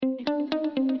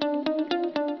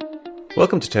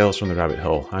Welcome to Tales from the Rabbit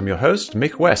Hole. I'm your host,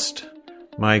 Mick West.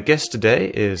 My guest today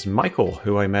is Michael,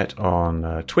 who I met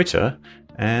on Twitter,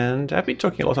 and I've been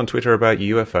talking a lot on Twitter about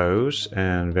UFOs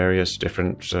and various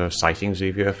different sightings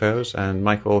of UFOs, and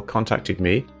Michael contacted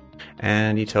me,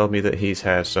 and he told me that he's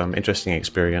had some interesting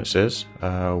experiences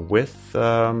with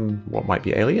what might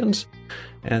be aliens,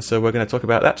 and so we're going to talk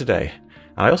about that today.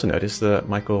 I also noticed that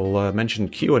Michael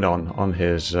mentioned QAnon on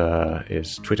his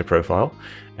Twitter profile,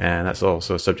 and that's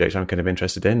also a subject I'm kind of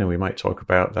interested in, and we might talk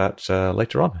about that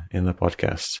later on in the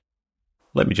podcast.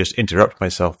 Let me just interrupt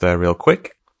myself there real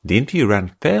quick. The interview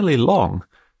ran fairly long,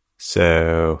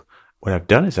 so what I've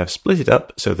done is I've split it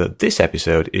up so that this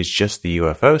episode is just the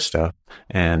UFO stuff,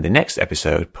 and the next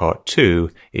episode, part 2,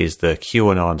 is the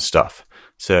QAnon stuff.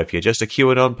 So if you're just a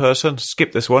QAnon person,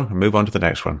 skip this one and move on to the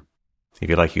next one. If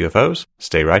you like UFOs,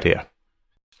 stay right here.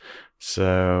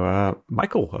 So,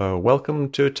 Michael,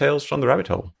 welcome to Tales from the Rabbit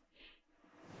Hole.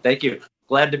 Thank you.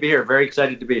 Glad to be here. Very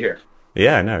excited to be here.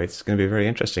 Yeah, no, it's going to be very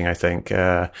interesting, I think.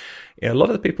 A lot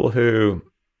of the people who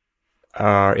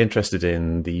are interested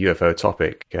in the UFO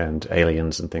topic and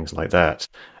aliens and things like that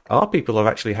are people who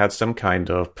have actually had some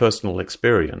kind of personal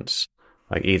experience.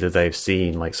 Like either they've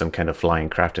seen like some kind of flying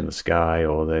craft in the sky,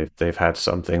 or they've had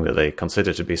something that they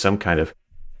consider to be some kind of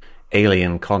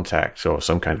alien contact or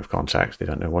some kind of contact. They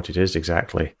don't know what it is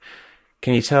exactly.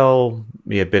 Can you tell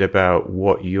me a bit about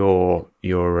what your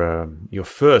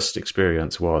first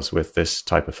experience was with this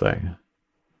type of thing?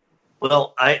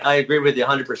 Well, I agree with you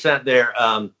 100% there.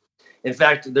 In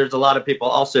fact, there's a lot of people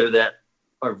also that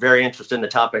are very interested in the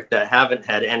topic that haven't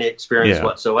had any experience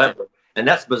whatsoever. And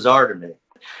that's bizarre to me.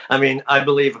 I mean, I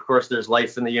believe, of course, there's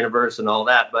life in the universe and all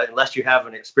that, but unless you have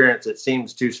an experience, it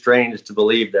seems too strange to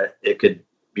believe that it could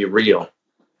be real,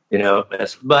 you know.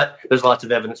 But there's lots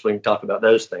of evidence we can talk about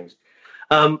those things.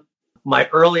 My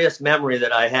earliest memory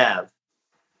that I have,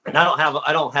 and I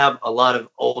don't have a lot of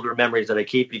older memories that I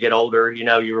keep. You get older, you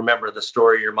know, you remember the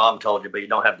story your mom told you, but you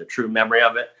don't have the true memory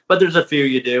of it. But there's a few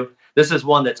you do. This is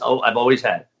one that's I've always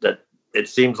had, that it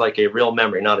seems like a real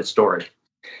memory, not a story.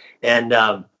 And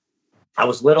I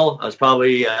was little. I was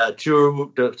probably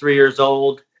 2 to 3 years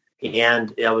old,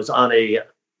 and I was on in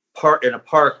a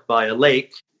park by a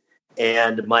lake,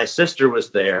 and my sister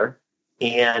was there,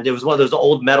 and it was one of those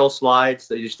old metal slides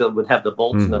that would have the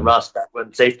bolts and the rust back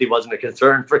when safety wasn't a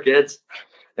concern for kids.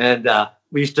 And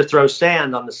we used to throw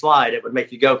sand on the slide. It would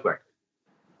make you go quick.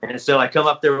 And so I come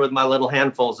up there with my little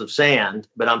handfuls of sand,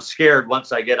 but I'm scared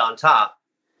once I get on top,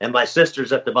 and my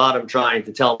sister's at the bottom trying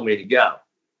to tell me to go.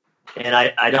 And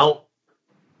I don't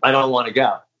want to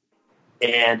go.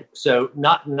 And so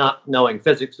not knowing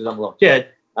physics because I'm a little kid,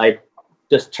 I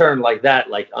just turn like that,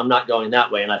 like I'm not going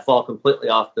that way. And I fall completely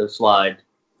off the slide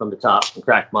from the top and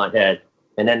crack my head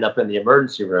and end up in the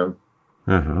emergency room.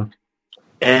 Uh-huh.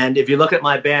 And if you look at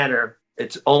my banner,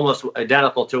 it's almost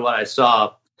identical to what I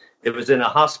saw. It was in a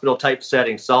hospital type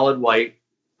setting, solid white,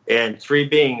 and 3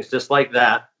 beings just like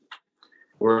that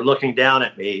were looking down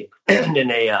at me. And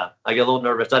I get a little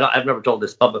nervous. I've never told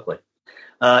this publicly.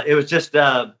 It was just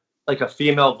like a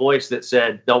female voice that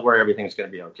said, "Don't worry, everything's going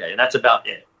to be okay." And that's about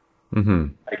it. Mm-hmm.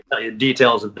 I can tell you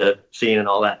details of the scene and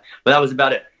all that, but that was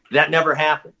about it. That never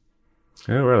happened.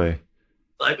 Oh, really?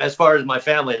 Like, as far as my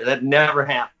family, that never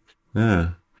happened. Yeah.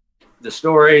 The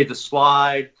story, the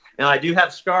slide, and I do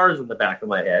have scars on the back of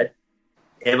my head.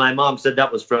 And my mom said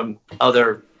that was from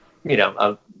other,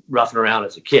 roughing around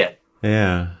as a kid.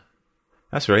 Yeah.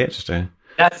 That's very interesting.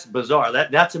 That's bizarre.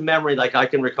 That's a memory like I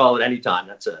can recall at any time.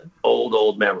 That's an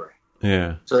old memory.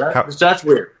 Yeah. So that's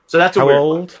weird. So that's a weird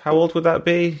one. How old would that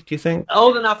be, do you think?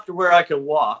 Old enough to where I could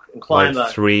walk and climb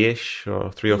like 3-ish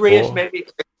or 3 or 4? 3-ish, maybe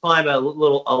climb a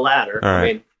ladder. All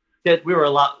right. I mean, we were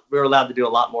allowed to do a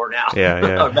lot more now.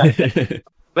 Yeah.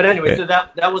 But anyway, so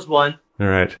that was one. All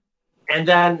right. And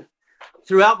then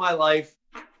throughout my life,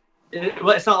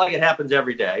 it's not like it happens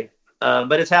every day,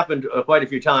 but it's happened quite a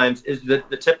few times, is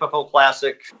the typical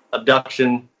classic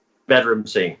abduction bedroom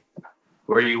scene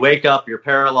where you wake up, you're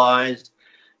paralyzed,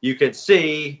 you can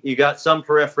see, you got some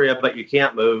periphery, but you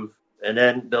can't move. And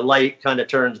then the light kind of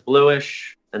turns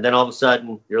bluish, and then all of a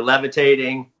sudden you're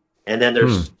levitating. And then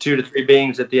there's 2 to 3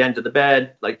 beings at the end of the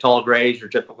bed, like tall grays, your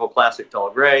typical classic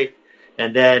tall gray.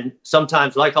 And then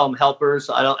sometimes I call them helpers.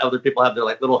 Other people have their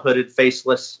like little hooded,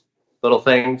 faceless little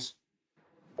things.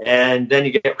 And then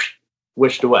you get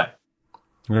wished away.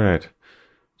 All right.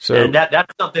 So and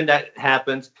that's something that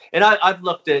happens. And I've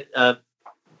looked at,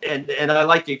 and I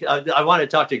like to, I want to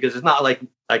talk to you because it's not like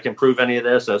I can prove any of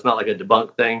this. So it's not like a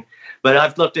debunk thing. But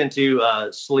I've looked into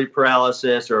sleep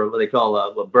paralysis, or what they call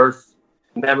a birth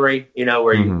memory,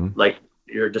 where you like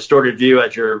your distorted view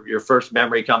as your first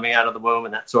memory coming out of the womb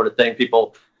and that sort of thing.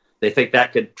 People, they think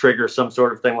that could trigger some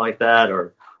sort of thing like that,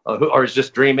 or is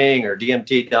just dreaming or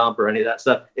DMT dump or any of that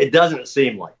stuff. It doesn't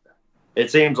seem like that.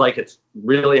 It seems like it's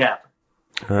really happened.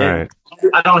 All right.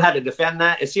 I don't have to defend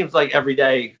that. It seems like every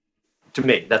day to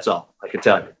me. That's all I can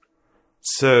tell you.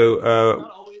 So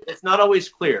it's not always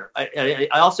clear. I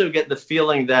also get the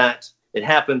feeling that it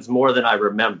happens more than I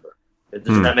remember.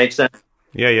 Does that make sense?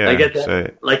 Yeah. I get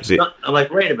that. I'm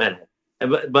like, wait a minute.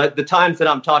 But the times that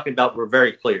I'm talking about were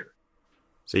very clear.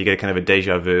 So you get kind of a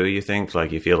deja vu, you think?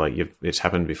 Like you feel like it's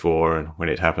happened before, and when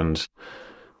it happened...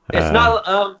 It's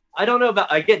not... I don't know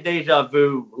about... I get deja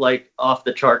vu, like off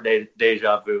the chart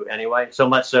deja vu anyway. So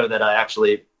much so that I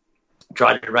actually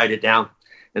try to write it down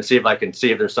and see if I can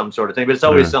see if there's some sort of thing. But it's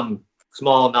always some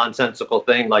small nonsensical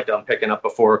thing, like I'm picking up a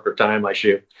fork or tying my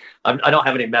shoe. I don't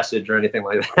have any message or anything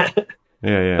like that.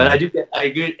 Yeah. But I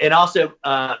do, and also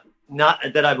not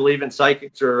that I believe in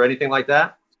psychics or anything like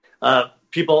that.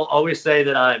 People always say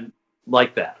that I'm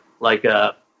like that. Like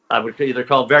I would either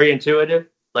call very intuitive,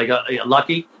 like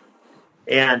lucky.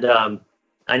 And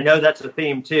I know that's a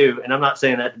theme too. And I'm not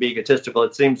saying that to be egotistical.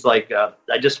 It seems like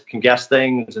I just can guess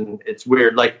things, and it's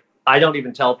weird. Like I don't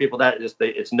even tell people that.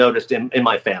 It's noticed in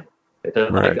my family.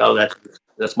 They're like, oh,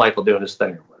 that's Michael doing his thing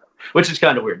or whatever, which is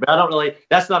kind of weird. But I don't really.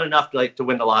 That's not enough to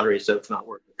win the lottery, so it's not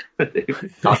worth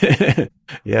it.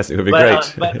 Yes, it would be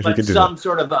great. But some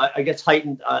sort of, I guess,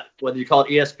 heightened, whether you call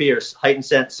it ESP or heightened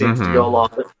sense, seems to go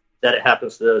along with that. It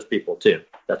happens to those people too.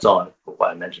 That's all why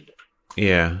I mentioned it.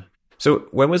 Yeah. So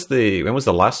when was the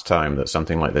last time that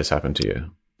something like this happened to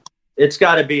you? It's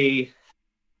got to be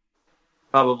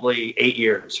probably 8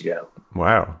 years ago.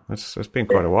 Wow, that's been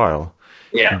quite a while.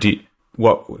 Yeah.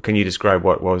 What can you describe?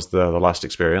 What was the last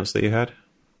experience that you had?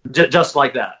 Just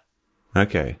like that.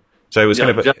 Okay, so it was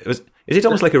is it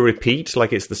almost like a repeat?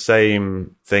 Like it's the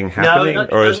same thing happening? No, it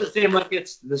doesn't seem like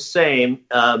it's the same.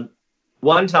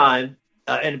 One time,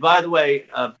 and by the way,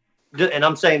 and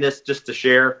I'm saying this just to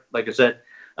share. Like I said,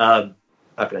 how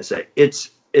can I say it's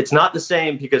not the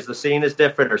same because the scene is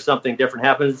different or something different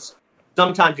happens.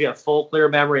 Sometimes you have full clear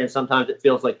memory, and sometimes it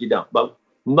feels like you don't. But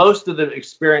most of the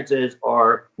experiences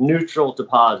are neutral to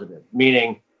positive,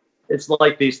 meaning it's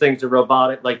like these things are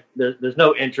robotic. Like there's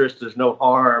no interest, there's no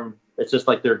harm. It's just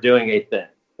like they're doing a thing.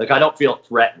 Like I don't feel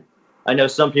threatened. I know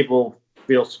some people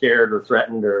feel scared or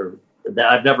threatened, or that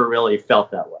I've never really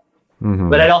felt that way. Mm-hmm.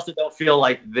 But I also don't feel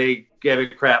like they gave a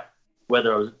crap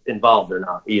whether I was involved or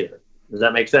not either. Does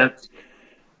that make sense?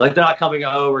 Like they're not coming,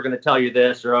 oh, we're going to tell you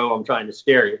this, or oh, I'm trying to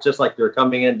scare you. It's just like they're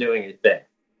coming in doing a thing.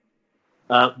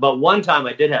 But one time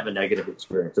I did have a negative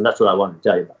experience, and that's what I wanted to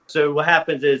tell you about. So what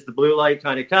happens is the blue light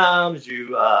kind of comes,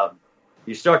 you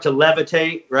start to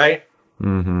levitate, right?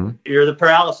 Mm-hmm. The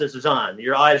paralysis is on,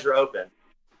 your eyes are open.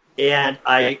 And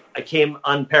I came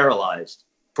unparalyzed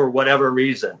for whatever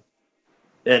reason.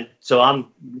 And so I'm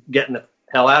getting the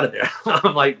hell out of there.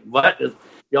 I'm like, what is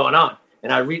going on?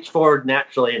 And I reached forward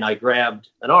naturally and I grabbed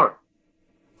an arm.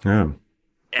 Oh.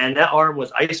 And that arm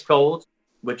was ice cold,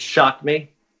 which shocked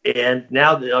me. And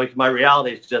now my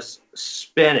reality is just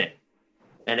spinning.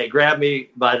 And it grabbed me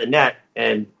by the neck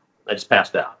and I just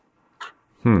passed out.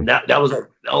 That was the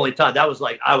only time. That was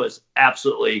like, I was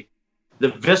absolutely, the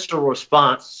visceral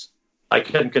response, I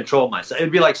couldn't control myself.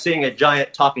 It'd be like seeing a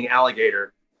giant talking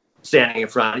alligator standing in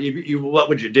front of you. What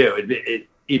would you do?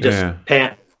 You just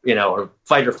panic, or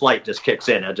fight or flight just kicks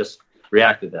in. I just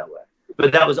reacted that way.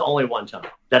 But that was only one time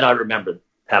that I remember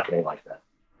happening like that.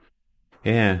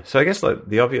 Yeah. So I guess like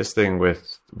the obvious thing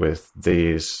with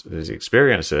these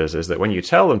experiences is that when you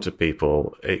tell them to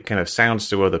people, it kind of sounds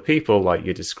to other people like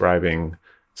you're describing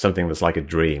something that's like a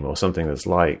dream or something that's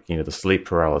like, the sleep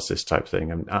paralysis type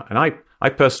thing. And I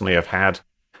personally have had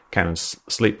kind of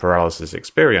sleep paralysis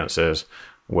experiences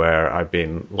where I've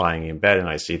been lying in bed and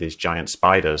I see these giant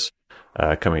spiders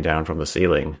coming down from the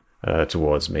ceiling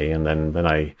towards me, and then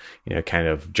I kind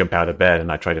of jump out of bed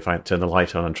and I try to turn the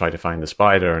light on and try to find the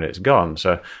spider, and it's gone.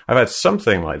 So I've had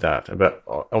something like that, but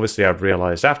obviously I've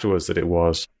realized afterwards that it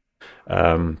was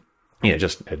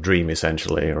just a dream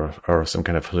essentially, or some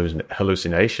kind of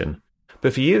hallucination.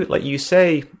 But for you, like you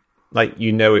say, like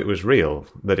it was real,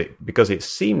 because it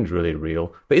seemed really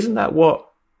real. But isn't that what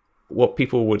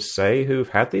people would say who've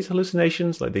had these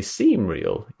hallucinations? Like they seem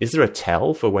real. Is there a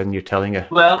tell for when you're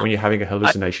when you're having a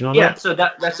hallucination on it? Yeah, so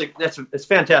that's a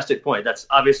fantastic point. That's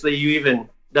obviously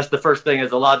that's the first thing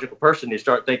as a logical person you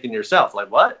start thinking to yourself,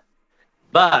 like what?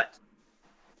 But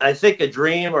I think a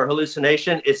dream or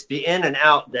hallucination, it's the in and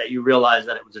out that you realize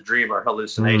that it was a dream or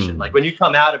hallucination. Like when you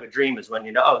come out of a dream is when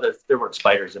there weren't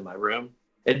spiders in my room.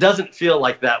 It doesn't feel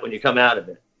like that when you come out of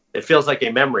it. It feels like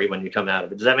a memory when you come out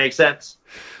of it. Does that make sense?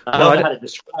 I don't know how to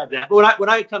describe that. But when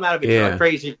I come out of it, it's a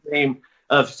crazy dream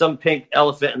of some pink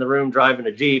elephant in the room driving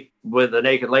a Jeep with a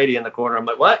naked lady in the corner. I'm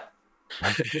like, what?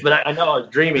 But I know I was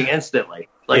dreaming instantly.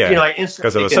 Like, I instantly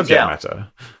because of the subject matter.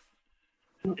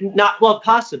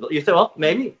 Possibly. You thought, well,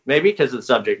 maybe because of the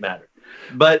subject matter.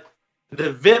 But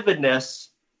the vividness,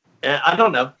 I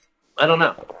don't know. And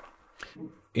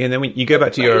then when you go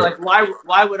back to your... Like,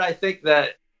 why would I think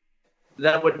that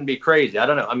wouldn't be crazy? I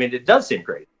don't know. I mean, it does seem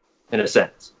crazy in a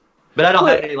sense. But I don't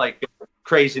have any, like,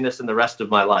 craziness in the rest of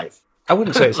my life. I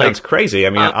wouldn't say it sounds crazy. I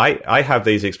mean, I have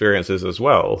these experiences as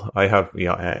well. I have,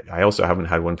 I also haven't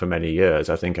had one for many years.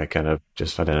 I think I kind of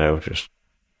just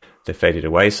they faded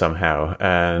away somehow.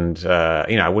 And,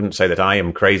 I wouldn't say that I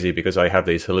am crazy because I have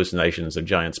these hallucinations of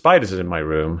giant spiders in my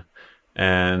room.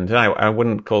 And I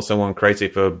wouldn't call someone crazy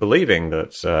for believing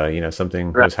that,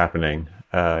 something was happening,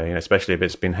 especially if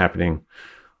it's been happening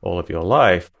all of your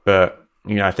life. But,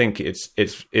 I think it's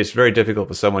very difficult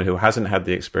for someone who hasn't had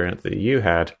the experience that you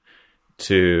had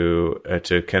to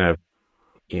kind of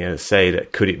say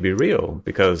that could it be real,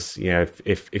 because if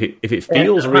it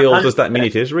feels real, does that mean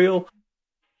it is real?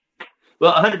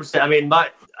 Well, 100%. I mean,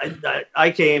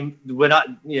 I came when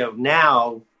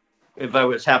now, if it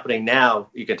was happening now,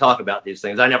 you can talk about these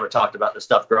things. I never talked about the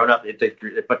stuff growing up. They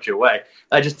put you away.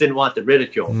 I just didn't want the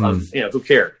ridicule of who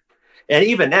cared. And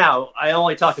even now, I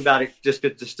only talk about it just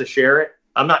to share it.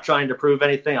 I'm not trying to prove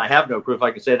anything. I have no proof.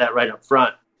 I can say that right up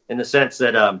front, in the sense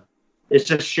that it's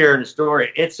just sharing a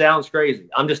story. It sounds crazy.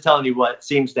 I'm just telling you what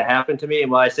seems to happen to me.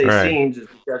 And why I say seems is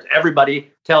because everybody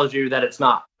tells you that it's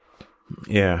not.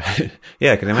 Yeah.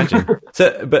 Yeah, I can imagine. I'm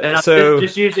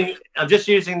just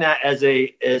using that as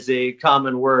a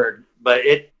common word, but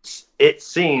it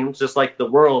seems just like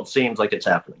the world seems like it's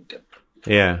happening to.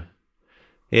 Yeah.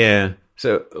 Yeah.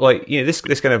 So, like,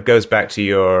 this kind of goes back to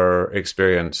your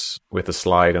experience with the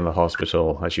slide in the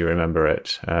hospital, as you remember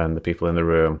it, and the people in the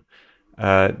room.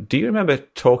 Do you remember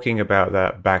talking about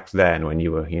that back then when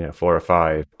you were, 4 or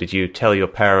 5? Did you tell your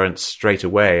parents straight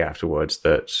away afterwards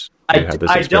that you had this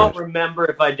experience? I don't remember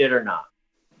if I did or not.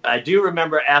 I do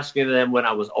remember asking them when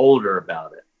I was older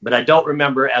about it, but I don't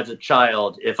remember as a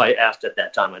child if I asked at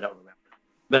that time. I don't remember.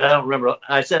 But I don't remember.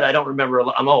 I said I don't remember.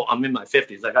 I'm in my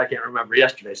 50s. Like, I can't remember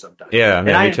yesterday sometimes. Yeah,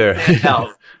 me too.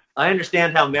 I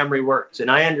understand how memory works, and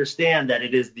I understand that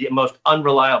it is the most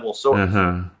unreliable source.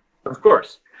 Of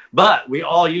course. But we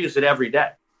all use it every day,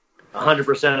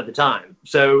 100% of the time.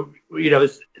 So,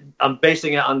 I'm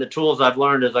basing it on the tools I've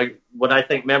learned as like what I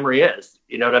think memory is.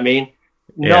 You know what I mean?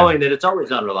 Yeah. Knowing that it's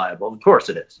always unreliable. Of course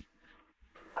it is.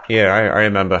 Yeah, I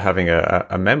remember having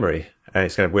a memory.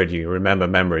 It's kind of weird. You remember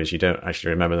memories. You don't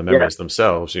actually remember the memories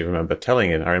themselves. You remember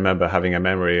telling it. I remember having a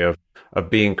memory of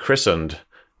being christened.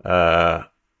 And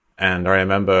I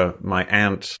remember my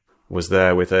aunt was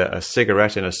there with a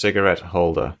cigarette in a cigarette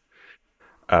holder.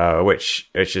 Which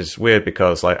is weird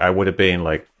because I would have been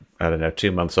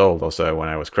 2 months old or so when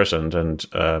I was christened, and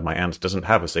my aunt doesn't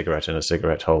have a cigarette in a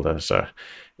cigarette holder. So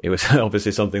it was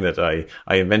obviously something that I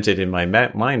invented in my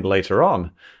mind later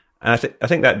on. And I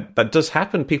think that does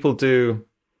happen. People do,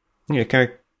 kind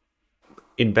of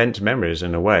invent memories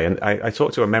in a way. And I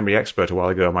talked to a memory expert a while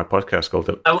ago on my podcast called...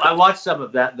 I watched some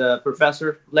of that, the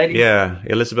professor lady. Yeah,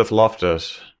 Elizabeth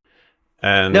Loftus.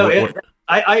 And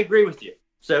I agree with you.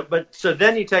 So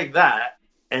then you take that,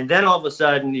 and then all of a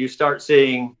sudden you start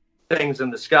seeing things in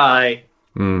the sky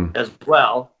as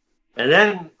well. And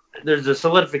then there's a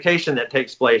solidification that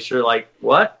takes place. You're like,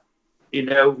 what?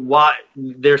 Why?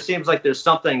 There seems like there's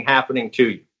something happening to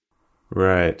you.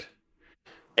 Right.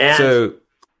 And, so,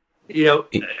 yeah.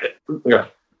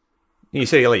 You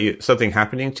say something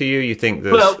happening to you? You think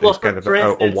there's kind of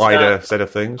a wider set of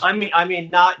things? I mean,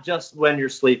 not just when you're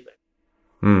sleeping.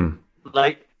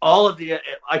 Like, all of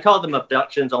I call them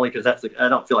abductions only because I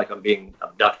don't feel like I'm being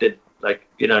abducted, like,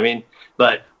 you know what I mean?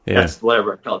 But that's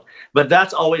whatever I call it. But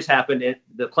that's always happened in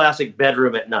the classic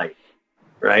bedroom at night,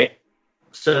 right?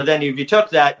 So then if you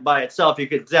took that by itself, you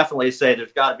could definitely say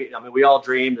there's got to be, we all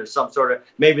dream. There's some sort of,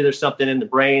 maybe there's something in the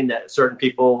brain that certain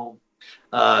people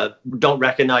don't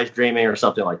recognize dreaming or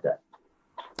something like that.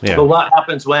 Yeah. But what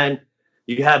happens when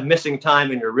you have missing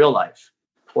time in your real life,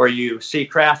 or you see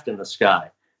craft in the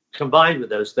sky? Combined with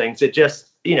those things, it just,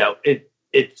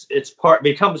 becomes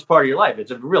part of your life.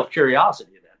 It's a real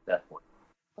curiosity at that point.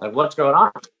 Like, what's going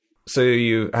on? So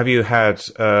have you had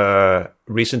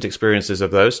recent experiences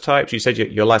of those types? You said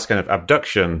your last kind of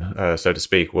abduction, so to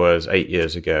speak, was 8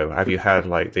 years ago. Have you had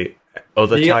the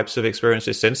other types of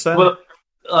experiences since then? Well,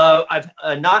 I've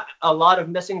not a lot of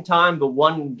missing time, but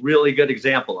one really good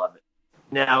example of it.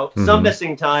 Now, some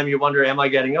missing time, you wonder, am I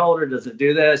getting older? Does it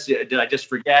do this? Did I just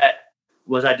forget?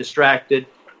 Was I distracted?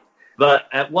 But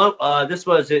at one,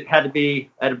 it had to be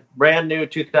at a brand new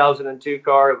 2002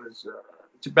 car. It was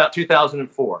about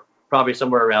 2004, probably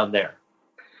somewhere around there.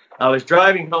 I was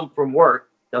driving home from work.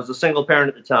 I was a single parent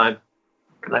at the time.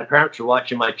 My parents were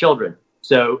watching my children.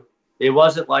 So it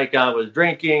wasn't like I was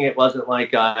drinking. It wasn't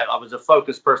like I was a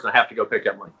focused person. I have to go pick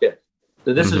up my kids.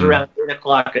 So this is around 8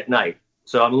 o'clock at night.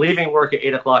 So I'm leaving work at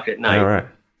 8 o'clock at night. All right.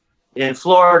 In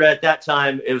Florida at that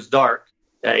time, it was dark.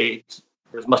 It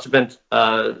must have been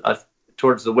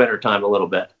towards the winter time a little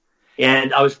bit.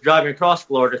 And I was driving across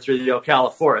Florida through the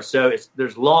Ocala forest. So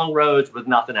there's long roads with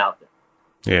nothing out there.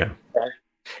 Yeah. Okay?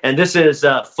 And this is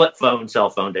flip phone, cell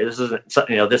phone day. This isn't,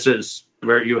 this is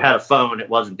where you had a phone. It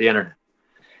wasn't the internet.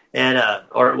 And,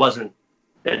 or it wasn't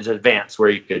as advanced where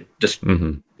you could just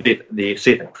see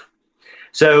things.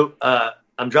 So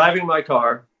I'm driving my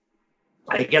car.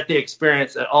 I get the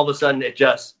experience that all of a sudden it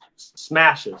just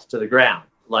smashes to the ground.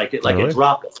 Like it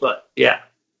dropped a foot. Yeah.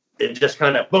 It just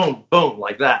kind of boom, boom,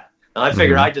 like that. And I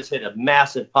figure I just hit a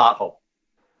massive pothole.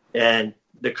 And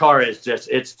the car is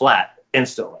it's flat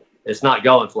instantly. It's not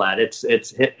going flat.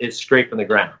 It's scraping the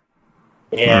ground.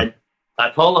 And I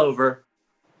pull over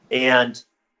and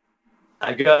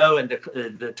I go and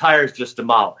the tire's just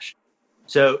demolished.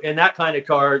 So in that kind of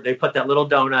car, they put that little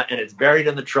donut and it's buried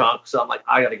in the trunk. So I'm like,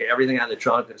 I got to get everything out of the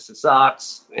trunk. It's the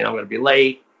socks. I'm going to be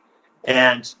late.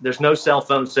 And there's no cell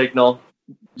phone signal.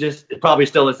 It probably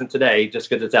still isn't today just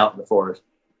because it's out in the forest.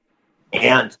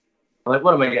 And I'm like,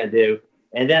 what am I going to do?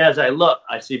 And then as I look,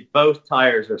 I see both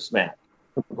tires are smashed,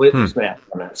 completely smashed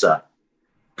on that side.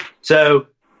 So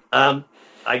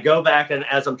I go back, and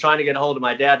as I'm trying to get a hold of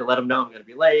my dad to let him know I'm going to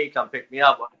be late, come pick me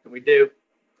up, what can we do?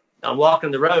 I'm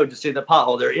walking the road to see the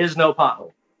pothole. There is no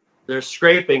pothole. There's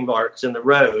scraping marks in the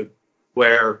road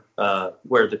where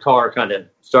the car kind of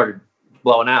started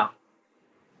blowing out.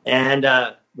 And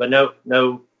but no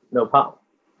pothole.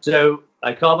 So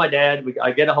I call my dad.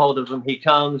 I get a hold of him. He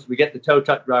comes. We get the tow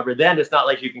truck driver. Then it's not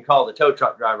like you can call the tow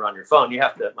truck driver on your phone.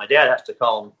 My dad has to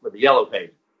call him with a yellow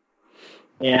page.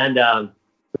 And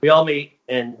we all meet,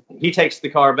 and he takes the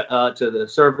car to the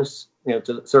service,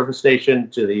 to the service station,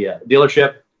 to the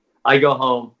dealership. I go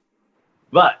home.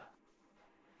 But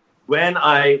when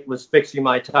I was fixing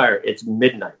my tire, it's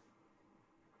midnight.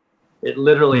 It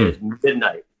literally is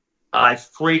midnight. I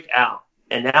freak out.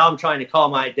 And now I'm trying to call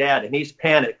my dad, and he's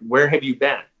panicked. Where have you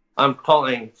been? I'm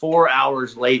calling 4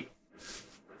 hours late.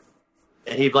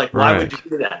 And he's like, why would you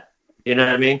do that? You know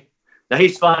what I mean? Now,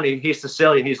 he's funny. He's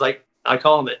Sicilian. He's like, I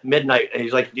call him at midnight, and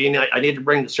he's like, I need to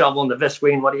bring the shovel and the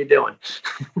Visqueen. What are you doing?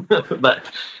 but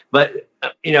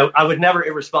I would never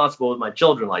irresponsible with my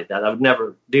children like that. I would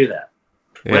never do that.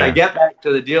 Yeah. When I get back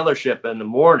to the dealership in the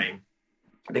morning,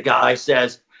 the guy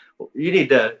says, you need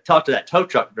to talk to that tow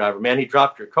truck driver, man. He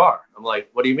dropped your car. I'm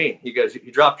like, what do you mean? He goes,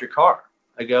 you dropped your car.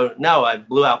 I go, no, I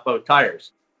blew out both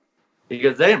tires. He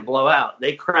goes, they didn't blow out.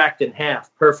 They cracked in half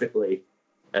perfectly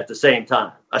at the same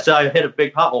time. I said, I hit a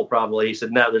big pothole probably. He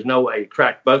said, no, there's no way. He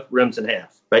cracked both rims in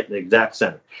half, right in the exact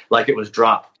center, like it was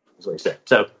dropped, is what he said.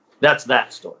 So that's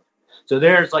that story. So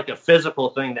there's like a physical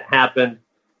thing that happened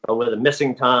with a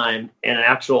missing time and an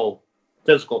actual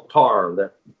physical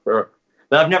car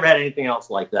but I've never had anything else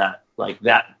like that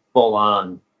full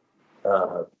on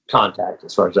contact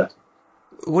as far as that.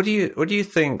 What do you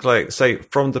think, like, say,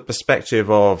 from the perspective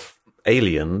of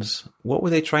aliens, what were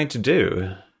they trying to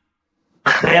do?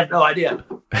 I have no idea.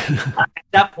 At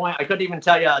that point, I couldn't even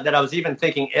tell you that I was even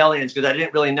thinking aliens because I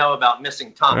didn't really know about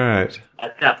missing time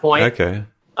at that point. Okay.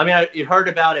 I mean, you heard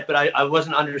about it, but I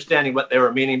wasn't understanding what they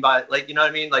were meaning by it. Like, you know what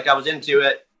I mean? Like, I was into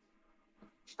it.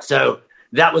 So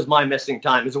that was my missing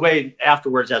time. It's a way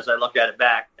afterwards, as I look at it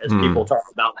back, as people talk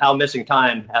about how missing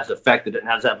time has affected it and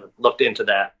has looked into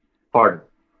that part of it.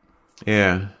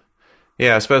 Yeah.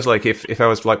 Yeah, I suppose like if I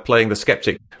was like playing the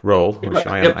skeptic role, which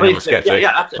I am a skeptic,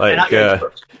 like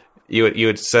you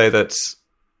would say that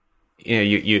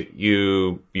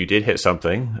you did hit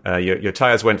something. Your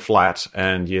tires went flat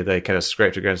and they kind of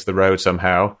scraped against the road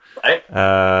somehow, right?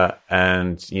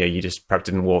 And you just perhaps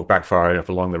didn't walk back far enough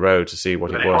along the road to see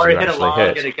what it was you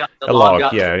actually hit. A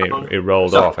log, it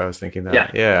rolled off. I was thinking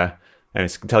that, yeah. And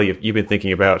I can tell you've been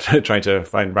thinking about trying to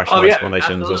find rational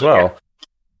explanations as well.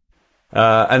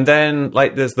 Yeah. And then,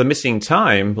 like, there's the missing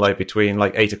time, like between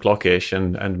like 8 o'clock ish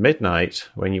and midnight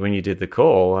when you did the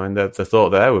call. I mean, the thought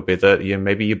there would be that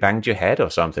maybe you banged your head or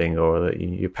something, or that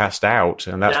you passed out,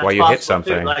 and that's why you hit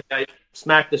something. Too, like I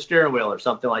smacked the steering wheel or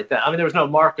something like that. I mean, there was no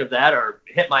mark of that, or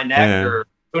hit my neck, or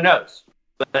who knows.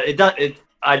 But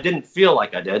I didn't feel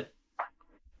like I did.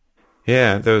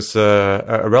 Yeah, there was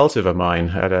a relative of mine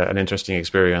had an interesting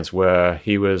experience where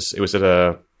it was at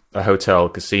a hotel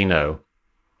casino,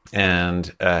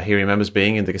 and he remembers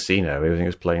being in the casino. He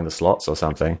was playing the slots or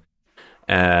something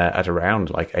at around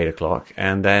like 8 o'clock,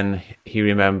 and then he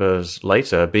remembers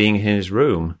later being in his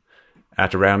room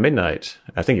at around midnight.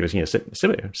 I think it was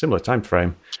similar time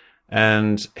frame,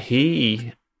 and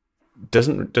he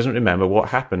doesn't remember what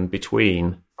happened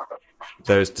between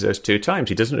those two times.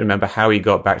 He doesn't remember how he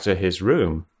got back to his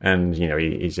room, and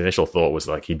his initial thought was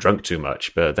like he drunk too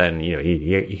much, but then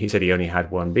he said he only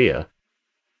had one beer,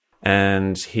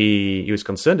 and he was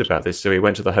concerned about this, so he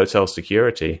went to the hotel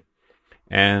security,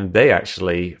 and they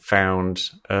actually found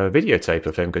a videotape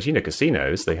of him, because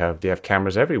casinos, they have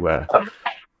cameras everywhere,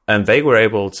 and they were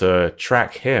able to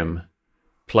track him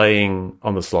playing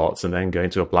on the slots and then going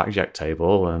to a blackjack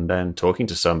table and then talking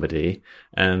to somebody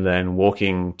and then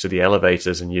walking to the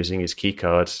elevators and using his key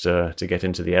cards to get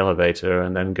into the elevator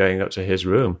and then going up to his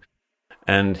room.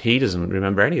 And he doesn't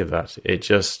remember any of that. It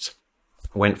just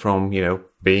went from,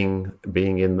 being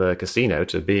in the casino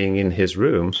to being in his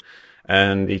room.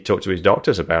 And he talked to his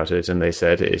doctors about it, and they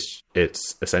said it's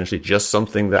essentially just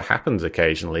something that happens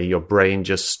occasionally. Your brain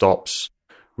just stops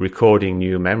recording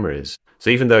new memories. So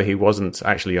even though he wasn't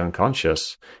actually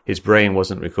unconscious, his brain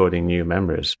wasn't recording new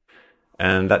memories.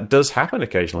 And that does happen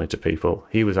occasionally to people.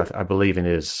 He was, I believe, in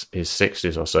his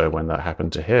 60s or so when that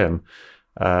happened to him.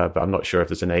 But I'm not sure if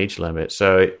there's an age limit.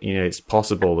 So, it's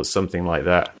possible that something like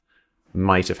that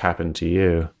might have happened to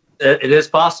you. It is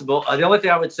possible. The only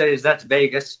thing I would say is that's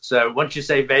Vegas. So once you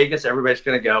say Vegas, everybody's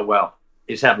going to go, well,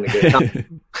 he's having a good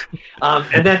time.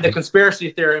 And then the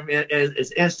conspiracy theory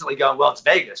is instantly going, well, it's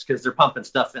Vegas because they're pumping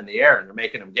stuff in the air and they're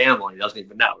making him gamble and he doesn't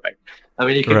even know, right? I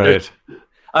mean, you can. Right.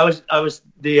 I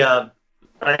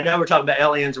know we're talking about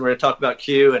aliens and we're going to talk about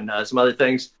Q and some other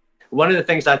things. One of the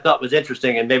things I thought was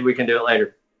interesting, and maybe we can do it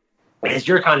later, is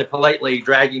you're kind of politely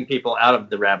dragging people out of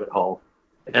the rabbit hole,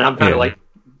 and I'm kind of like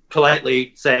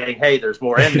politely saying, hey, there's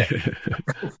more in there.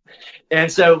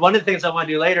 And so one of the things I want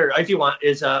to do later, if you want,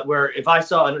 is where if I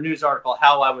saw in a news article,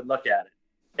 how I would look at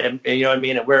it, and you know what I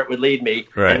mean, and where it would lead me.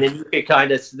 Right. And then you could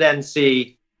kind of then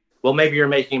see, well, maybe you're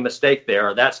making a mistake there,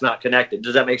 or that's not connected.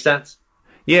 Does that make sense?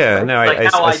 Yeah, no,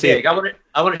 like how I dig.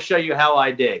 I want to show you how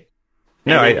I dig.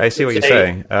 No, I see what you're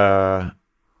saying.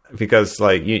 Because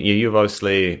like you've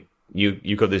obviously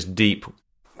you've got this deep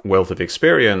wealth of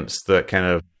experience that kind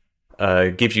of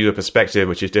gives you a perspective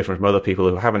which is different from other people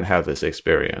who haven't had this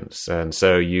experience. And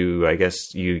so I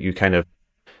guess you kind of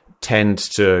tend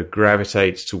to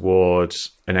gravitate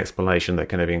towards an explanation that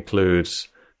kind of includes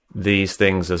these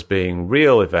things as being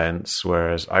real events,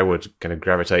 whereas I would kind of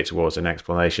gravitate towards an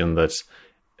explanation that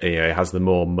has the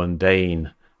more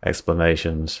mundane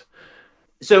explanations.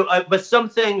 So, but some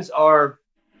things are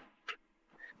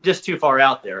just too far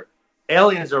out there.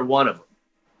 Aliens are one of them.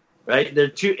 Right?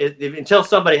 They're until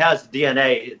somebody has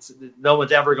DNA, no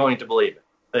one's ever going to believe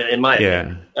it, in my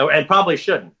opinion. And probably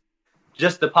shouldn't.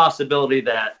 Just the possibility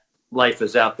that life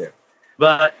is out there.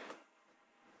 But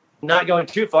not going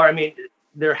too far, I mean,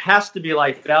 there has to be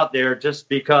life out there just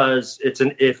because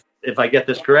if I get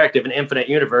this correct, if an infinite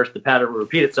universe, the pattern will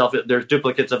repeat itself, there's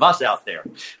duplicates of us out there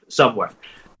somewhere.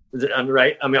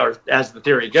 Right? I mean, or as the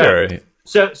theory goes.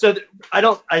 Sure. So I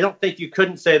don't think you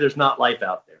couldn't say there's not life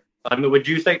out there. I mean, would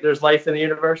you think there's life in the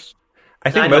universe? I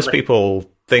think most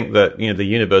people think that the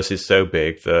universe is so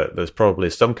big that there's probably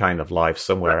some kind of life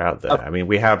somewhere out there. I mean,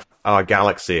 we have our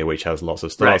galaxy, which has lots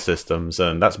of star systems,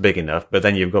 and that's big enough. But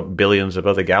then you've got billions of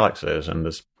other galaxies, and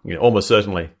there's almost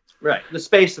certainly the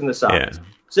space and the size.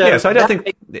 So I don't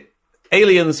think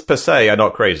aliens per se are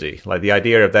not crazy. Like the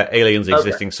idea of that aliens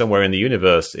existing somewhere in the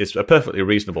universe is a perfectly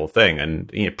reasonable thing, and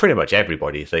pretty much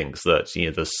everybody thinks that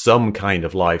there's some kind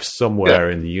of life somewhere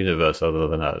in the universe other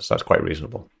than us. That's quite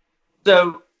reasonable.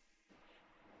 So,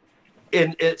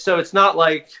 so it's not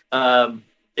like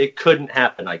it couldn't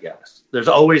happen. I guess there's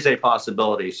always a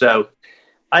possibility. So,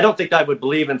 I don't think I would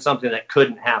believe in something that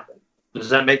couldn't happen. Does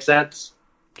that make sense?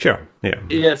 Sure. Yeah.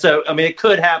 Yeah. So, I mean, it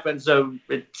could happen. So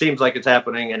it seems like it's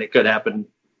happening, and it could happen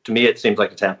to me. It seems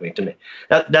like it's happening to me.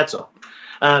 That's all.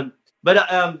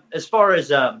 But as far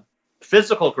as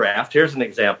physical craft, here's an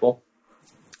example.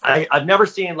 I've never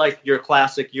seen like your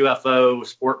classic UFO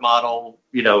sport model,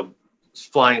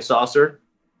 flying saucer.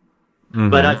 Mm-hmm.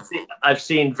 But I've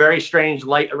seen very strange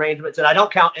light arrangements, and I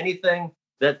don't count anything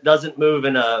that doesn't move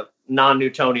in a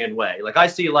non-Newtonian way. Like I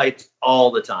see lights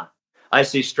all the time. I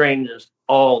see strangeness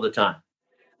all the time.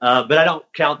 But I don't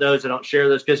count those. I don't share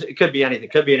those because it could be anything.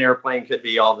 It could be an airplane. Could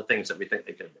be all the things that we think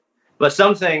they could be. But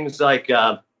some things like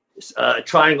a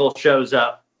triangle shows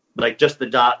up like just the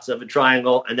dots of a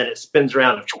triangle, and then it spins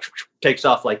around and takes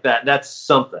off like that. That's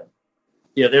something.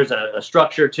 There's a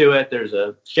structure to it. There's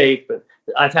a shape.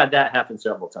 I've had that happen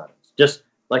several times. Just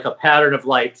like a pattern of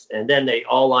lights, and then they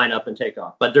all line up and take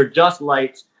off. But they're just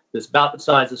lights that's about the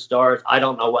size of stars. I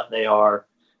don't know what they are.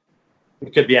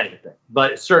 It could be anything,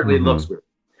 but it certainly looks weird.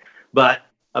 But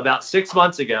about 6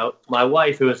 months ago, my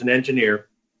wife, who is an engineer,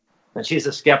 and she's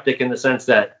a skeptic in the sense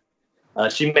that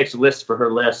she makes lists for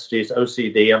her list. She's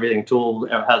OCD. Everything tool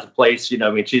has a place.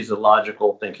 She's a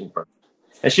logical thinking person.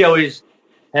 And she always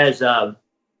has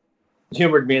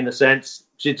humored me in the sense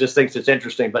she just thinks it's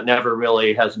interesting, but never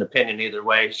really has an opinion either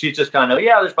way. She's just kind of,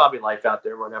 there's probably life out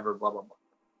there, whatever, blah, blah, blah.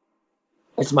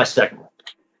 It's my second one.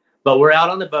 But we're out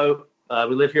on the boat.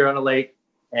 We live here on a lake,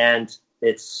 and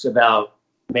it's about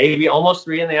maybe almost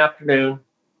 3 p.m.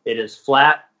 It is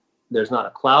flat. There's not a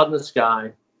cloud in the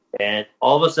sky. And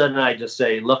all of a sudden I just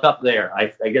say, look up there.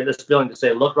 I get this feeling to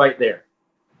say, look right there.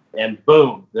 And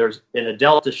boom, there's in a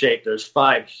delta shape, there's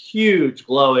 5 huge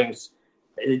glowing.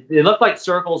 They look like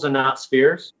circles and not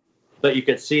spheres, but you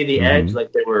could see the edge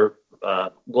like they were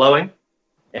glowing.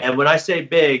 And when I say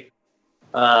big,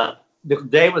 the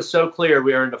day was so clear.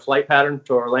 We were in a flight pattern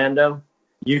to Orlando.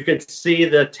 You could see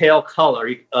the tail color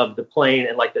of the plane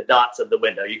and like the dots of the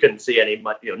window. You couldn't see any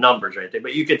numbers or anything,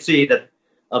 but you could see that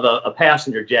of a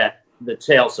passenger jet, the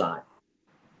tail sign.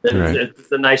 Right.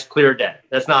 It's a nice clear day.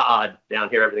 That's not odd. Down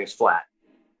here, everything's flat,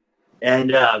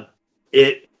 and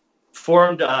it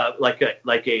formed like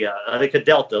a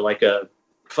delta, like a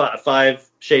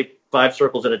 5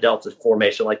 circles in a delta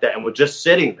formation like that, and we're just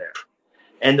sitting there.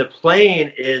 And the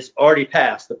plane is already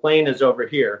past. The plane is over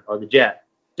here, or the jet.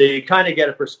 So you kind of get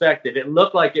a perspective. It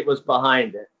looked like it was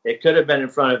behind it. It could have been in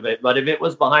front of it, but if it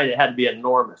was behind it, it had to be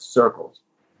enormous circles.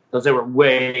 Because there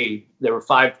were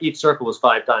 5, each circle was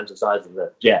 5 times the size of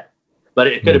the jet. But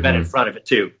it could have been in front of it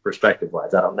too,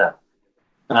 perspective-wise. I don't know.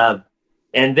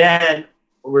 And then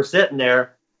we're sitting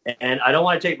there, and I don't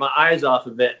want to take my eyes off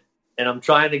of it, and I'm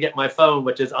trying to get my phone,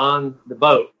 which is on the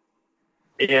boat,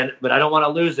 but I don't want to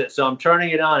lose it, so I'm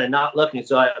turning it on and not looking.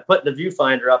 So I put the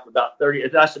viewfinder up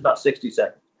that's about 60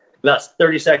 seconds. About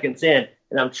 30 seconds in,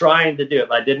 and I'm trying to do it,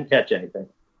 but I didn't catch anything.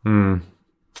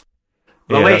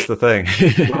 Yeah, that's the thing.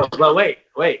 Well, wait.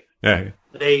 Yeah.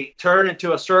 They turn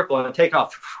into a circle and take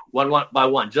off one by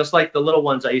one, just like the little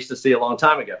ones I used to see a long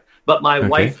time ago. But my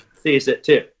wife sees it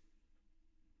too.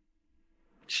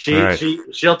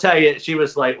 She'll tell you, she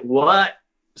was like, what?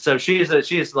 So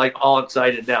she's like all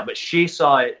excited now, but she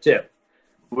saw it too.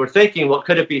 We're thinking, well,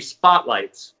 could it be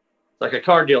spotlights, like a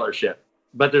car dealership?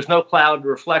 But there's no cloud to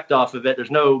reflect off of it.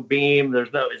 There's no beam.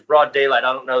 It's broad daylight.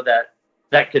 I don't know that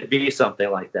could be something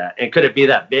like that. And could it be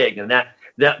that big? And that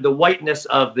the whiteness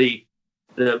of it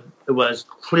was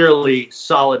clearly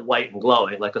solid white and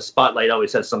glowing, like a spotlight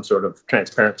always has some sort of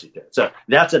transparency to it. So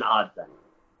that's an odd thing.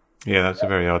 Yeah, that's a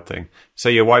very odd thing. So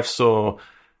your wife saw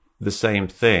the same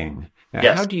thing. Now,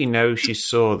 yes. How do you know she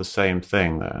saw the same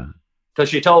thing there? Because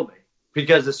she told me.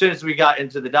 Because as soon as we got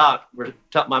into the dock,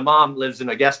 my mom lives in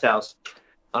a guest house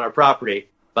on our property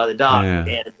by the dock,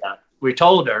 and we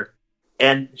told her,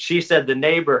 and she said the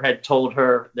neighbor had told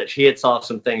her that she had saw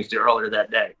some things earlier that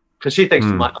day. Because she thinks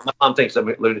my mom thinks I'm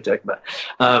a lunatic, but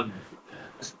saw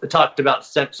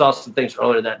some things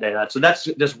earlier that day. So that's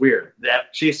just weird that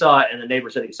she saw it, and the neighbor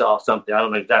said he saw something. I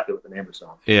don't know exactly what the neighbor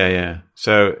saw. Yeah.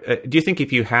 So do you think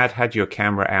if you had your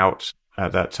camera out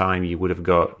at that time, you would have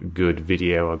got good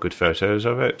video or good photos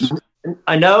of it?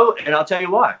 I know, and I'll tell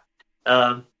you why.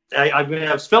 I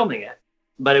was filming it,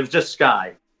 but it was just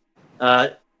sky.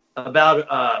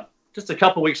 About just a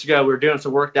couple weeks ago, we were doing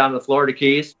some work down in the Florida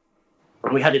Keys,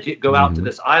 and we had to go out to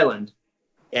this island.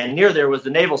 And near there was the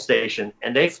naval station,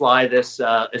 and they fly this.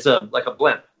 It's like a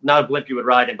blimp, not a blimp you would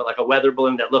ride in, but like a weather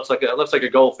balloon that looks like a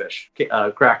goldfish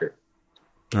cracker.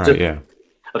 All right, yeah.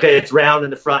 Okay, it's round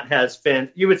in the front, has fins.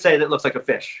 You would say that looks like a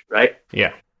fish, right?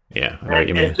 Yeah. I know what you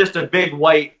and mean. it's just a big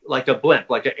white, like a blimp,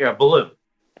 like a balloon,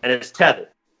 and it's tethered,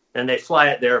 and they fly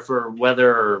it there for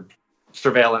weather or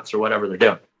surveillance or whatever they're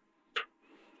doing.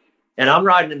 And I'm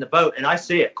riding in the boat, and I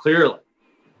see it clearly.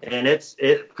 And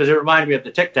because it reminded me of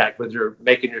the Tic Tac when you're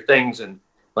making your things, and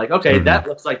like, okay, that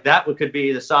looks like could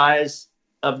be the size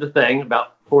of the thing,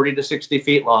 about 40 to 60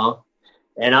 feet long.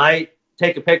 And I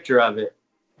take a picture of it,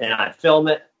 and I film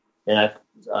it, and I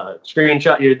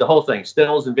screenshot the whole thing,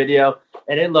 stills and video,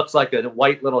 and it looks like a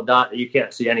white little dot that you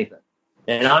can't see anything.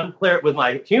 And I'm clear with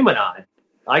my human eye.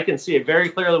 I can see it very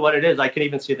clearly what it is. I can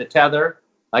even see the tether.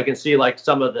 I can see like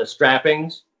some of the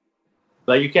strappings,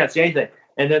 but you can't see anything.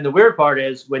 And then the weird part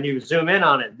is when you zoom in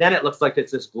on it, then it looks like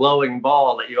it's this glowing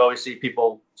ball that you always see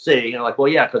people see. Like, well,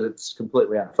 yeah, because it's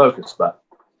completely out of focus. But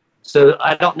So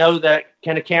I don't know that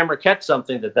can a camera catch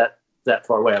something that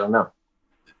far away. I don't know.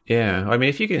 Yeah, I mean,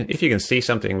 if you can see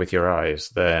something with your eyes,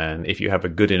 then if you have a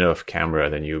good enough camera,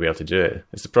 then you'll be able to do it.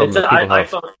 It's the problem It's that an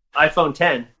people have. iPhone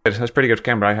 10. It has pretty good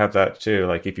camera. I have that too.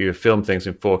 Like if you film things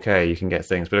in 4K, you can get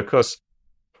things, but of course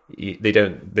they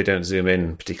don't zoom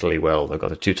in particularly well. They've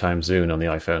got a 2x zoom on the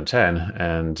iPhone 10,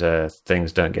 and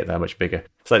things don't get that much bigger.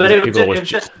 It's like But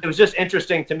it was just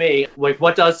interesting to me. Like,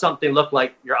 what does something look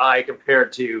like your eye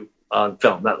compared to on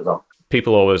film? That was all.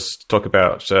 People always talk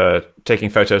about taking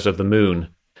photos of the moon.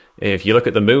 If you look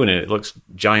at the moon and it looks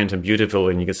giant and beautiful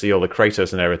and you can see all the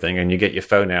craters and everything, and you get your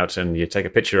phone out and you take a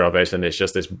picture of it and it's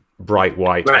just this bright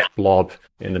white blob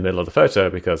in the middle of the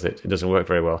photo because it doesn't work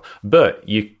very well. But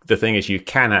the thing is, you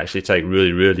can actually take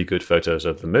really, really good photos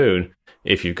of the moon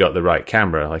if you've got the right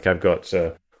camera. Like I've got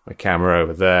my camera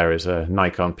over there is a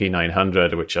Nikon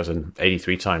P900, which has an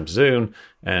 83x zoom.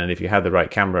 And if you have the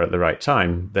right camera at the right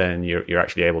time, then you're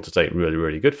actually able to take really,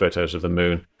 really good photos of the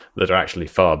moon that are actually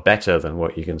far better than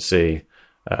what you can see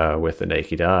with the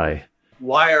naked eye.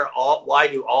 Why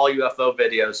do all UFO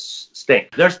videos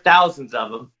stink? There's thousands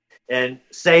of them, and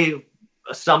say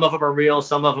some of them are real,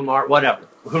 some of them aren't. Whatever,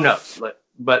 who knows?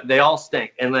 But they all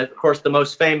stink. And of course, the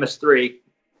most famous three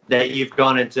that you've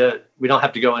gone into, we don't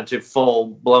have to go into full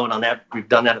blown on that. We've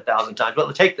done that 1,000 times. But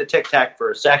let's take the Tic Tac for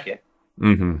a second.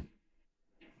 Mm-hmm.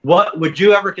 What would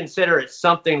you ever consider it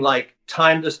something like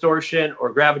time distortion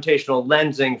or gravitational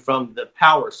lensing from the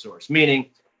power source?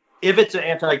 Meaning, if it's an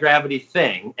anti-gravity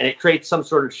thing and it creates some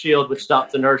sort of shield which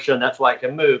stops inertia and that's why it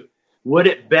can move, would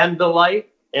it bend the light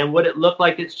and would it look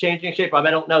like it's changing shape? I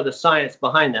don't know the science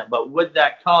behind that, but would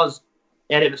that cause,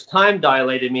 and if it's time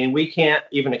dilated, meaning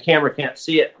even a camera can't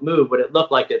see it move, would it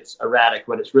look like it's erratic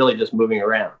when it's really just moving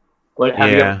around?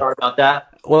 Have you ever thought about that?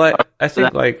 Well, I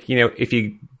think if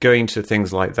you go into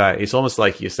things like that, it's almost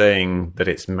like you're saying that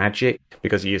it's magic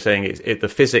because you're saying the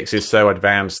physics is so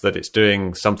advanced that it's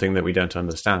doing something that we don't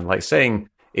understand. Like saying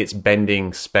it's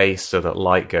bending space so that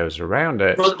light goes around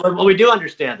it. Well, we do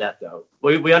understand that, though.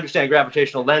 We understand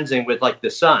gravitational lensing with like the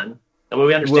sun, and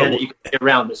we understand that you can get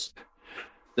around the sun.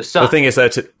 The thing is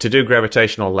that to do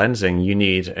gravitational lensing, you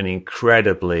need an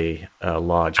incredibly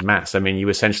large mass. I mean, you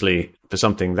essentially, for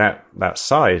something that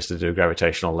size to do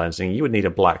gravitational lensing, you would need a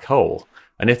black hole.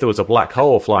 And if there was a black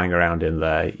hole flying around in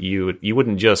there, you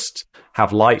wouldn't just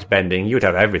have light bending, you would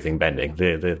have everything bending.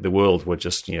 The world would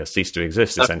just cease to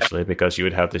exist, essentially, because you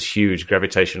would have this huge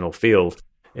gravitational field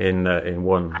in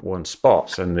one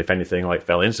spot. And if anything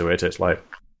fell into it, it's like,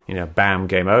 bam,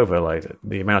 game over. Like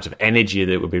the amount of energy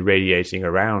that would be radiating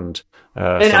around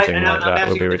something like that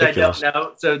would be ridiculous. I don't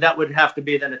know. So that would have to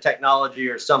be then a technology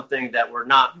or something that we're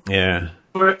not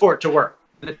for it to work.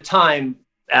 The time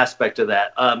aspect of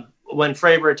that. When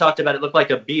Fravor talked about it looked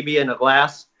like a BB in a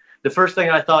glass, the first thing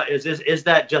I thought is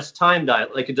that just time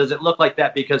dilate? Like, does it look like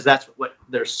that because that's what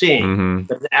they're seeing,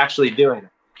 but it's actually doing it?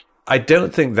 I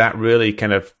don't think that really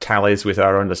kind of tallies with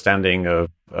our understanding of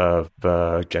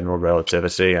general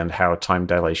relativity and how time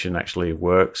dilation actually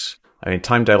works. I mean,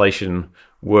 time dilation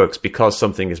works because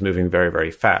something is moving very,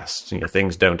 very fast.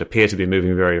 Things don't appear to be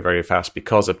moving very, very fast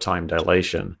because of time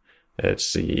dilation. I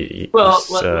was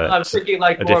thinking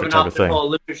like more of an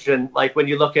optical illusion, like when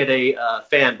you look at a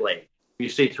fan blade, you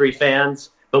see three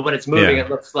fans, but when it's moving, it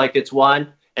looks like it's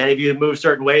one. And if you move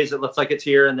certain ways, it looks like it's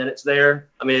here and then it's there.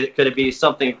 I mean, could it be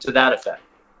something to that effect?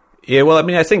 Yeah, well, I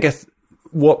mean, I think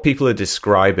what people are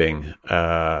describing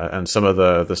and some of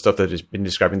the stuff that has been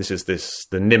describing, the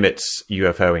Nimitz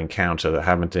UFO encounter that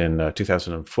happened in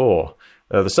 2004.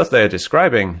 The stuff they are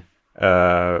describing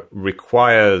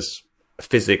requires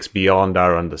physics beyond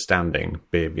our understanding.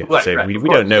 We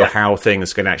don't know how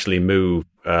things can actually move.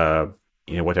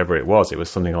 Whatever it was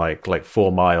something like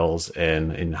 4 miles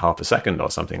in half a second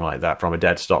or something like that from a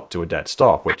dead stop to a dead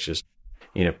stop, which is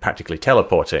practically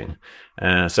teleporting.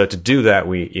 So to do that,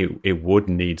 it would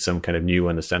need some kind of new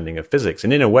understanding of physics.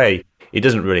 And in a way, it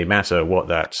doesn't really matter what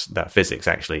that physics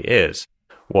actually is.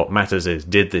 What matters is,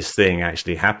 did this thing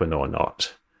actually happen or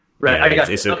not? Right.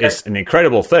 It's an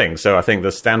incredible thing. So I think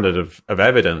the standard of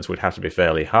evidence would have to be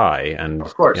fairly high. And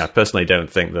of course, I personally don't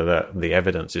think that the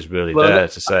evidence is really there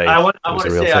to say I want to say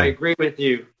thing. I agree with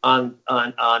you on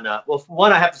one,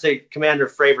 I have to say Commander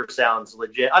Fravor sounds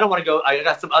legit. I don't want to go. I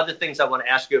got some other things I want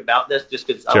to ask you about this just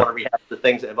because I want to rehash the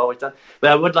things that I've always done.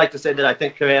 But I would like to say that I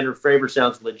think Commander Fravor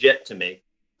sounds legit to me.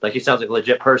 Like he sounds like a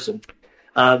legit person.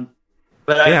 I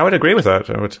would agree with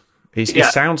that. He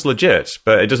sounds legit,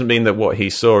 but it doesn't mean that what he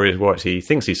saw is what he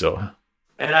thinks he saw.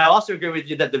 And I also agree with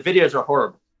you that the videos are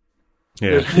horrible.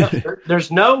 Yeah.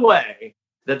 There's no way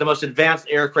that the most advanced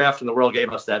aircraft in the world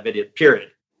gave us that video,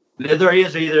 period. There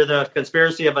is either the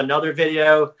conspiracy of another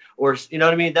video, or you know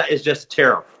what I mean. That is just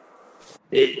terrible.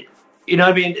 You know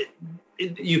what I mean.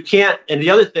 You can't. And the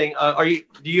other thing,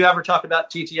 do you ever talk about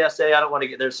TTSA? I don't want to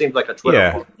get there. Seems like a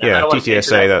Twitter. Yeah.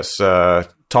 TTSA. That's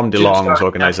Tom DeLonge's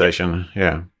organization.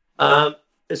 Yeah.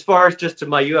 As far as just to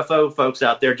my UFO folks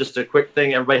out there, just a quick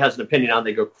thing. Everybody has an opinion on.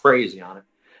 They go crazy on it.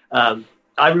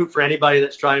 I root for anybody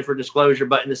that's trying for disclosure,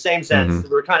 but in the same sense,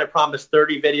 we're kind of promised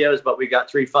 30 videos, but we got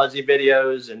 3 fuzzy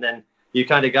videos, and then you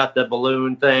kind of got the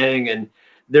balloon thing, and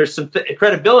there's some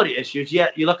credibility issues.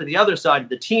 Yet you look at the other side of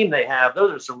the team they have;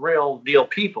 those are some real deal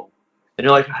people, and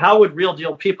you're like, how would real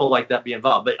deal people like that be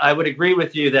involved? But I would agree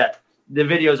with you that the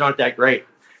videos aren't that great.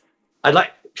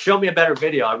 Show me a better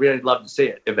video. I really love to see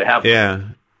it if it happens. Yeah.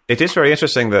 It is very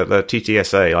interesting that the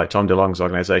TTSA, like Tom DeLonge's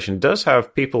organization, does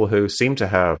have people who seem to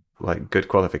have like good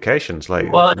qualifications.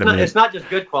 It's not just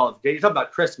good qualifications. You're talking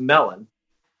about Chris Mellon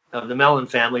of the Mellon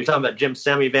family. You're talking about Jim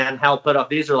Semivan, Hal Puthoff.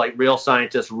 These are like real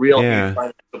scientists, real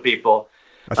financial people.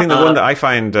 I think the one that I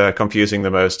find confusing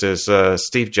the most is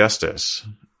Steve Justice.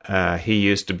 He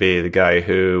used to be the guy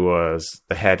who was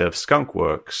the head of Skunk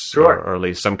Works, or at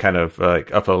least some kind of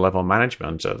upper level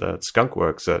management at the Skunk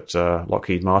Works at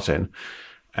Lockheed Martin.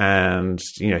 And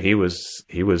he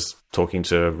was talking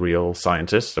to real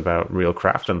scientists about real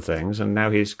craft and things, and now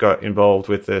he's got involved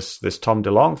with this Tom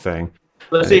DeLonge thing.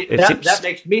 But see, that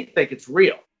makes me think it's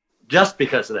real, just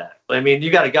because of that. I mean,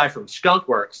 you got a guy from Skunk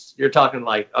Works. You're talking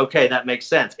like, okay, that makes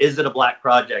sense. Is it a black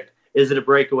project? Is it a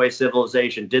breakaway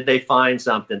civilization? Did they find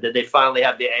something? Did they finally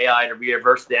have the AI to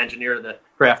reverse the engineer the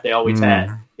craft they always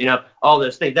had? All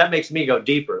those things. That makes me go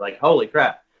deeper. Like, holy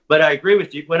crap! But I agree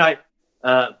with you. When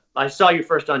I saw you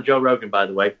first on Joe Rogan, by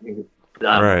the way.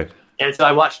 Right. And so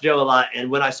I watched Joe a lot. And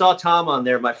when I saw Tom on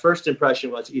there, my first impression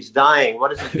was he's dying.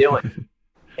 What is he doing?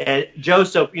 And Joe,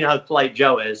 so how polite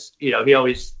Joe is. He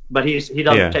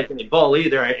doesn't take any bull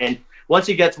either. And once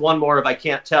he gets one more of I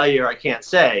can't tell you or I can't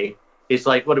say, he's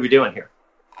like, what are we doing here?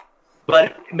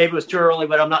 But maybe it was too early,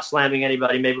 but I'm not slamming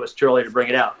anybody. Maybe it was too early to bring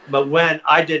it out. But when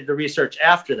I did the research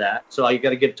after that, so I got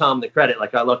to give Tom the credit.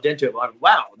 Like I looked into it. I'm like,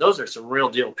 wow, those are some real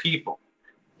deal people.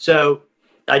 So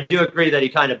I do agree that he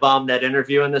kind of bombed that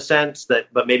interview in the sense that,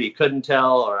 but maybe he couldn't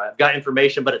tell, or I've got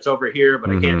information, but it's over here,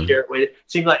 but I can't share it with you. It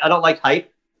seems like I don't like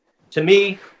hype. To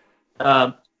me,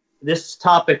 this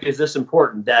topic is this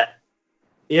important that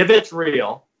if it's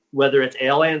real, whether it's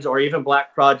aliens or even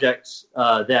black projects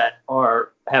that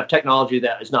have technology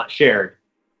that is not shared,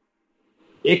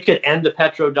 it could end the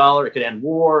petrodollar, it could end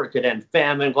war, it could end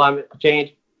famine, climate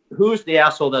change. Who's the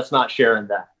asshole that's not sharing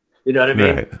that? You know what I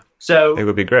mean? Right. So it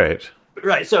would be great.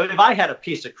 Right. So if I had a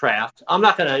piece of craft, I'm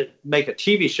not going to make a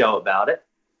TV show about it.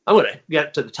 I'm going to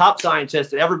get to the top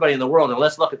scientists and everybody in the world, and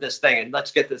let's look at this thing and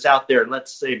let's get this out there and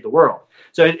let's save the world.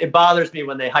 So it bothers me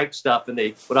when they hype stuff and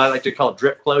what I like to call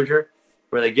drip closure,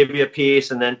 where they give you a piece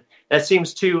and then that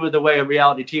seems to the way a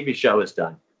reality TV show is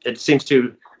done. It seems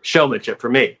to showmanship for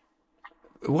me.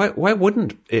 Why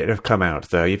wouldn't it have come out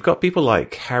though? You've got people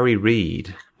like Harry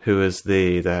Reid, who is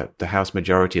the House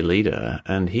Majority Leader,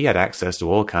 and he had access to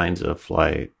all kinds of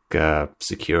like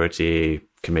security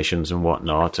commissions and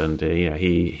whatnot, and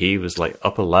he was like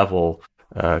upper level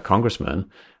congressman,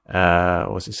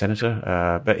 was it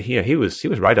senator? But he was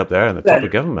right up there in the top of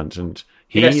government, and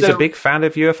he's a big fan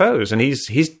of UFOs, and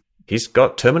he's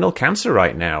got terminal cancer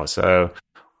right now. So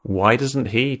why doesn't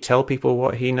he tell people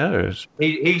what he knows?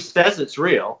 He says it's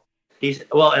real.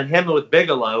 And him with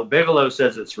Bigelow. Bigelow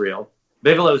says it's real.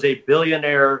 Bigelow's a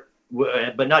billionaire,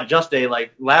 but not just a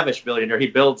lavish billionaire. He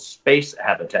builds space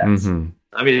habitats.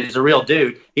 I mean, he's a real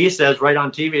dude. He says right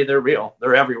on TV, they're real.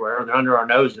 They're everywhere. They're under our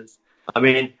noses. I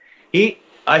mean,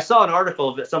 I saw an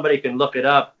article that somebody can look it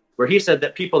up where he said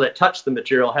that people that touched the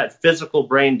material had physical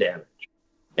brain damage.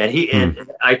 And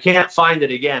I can't find it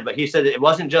again, but he said it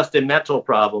wasn't just a mental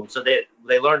problem. So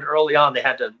they learned early on they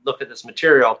had to look at this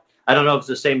material. I don't know if it's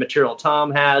the same material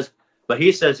Tom has, but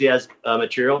he says he has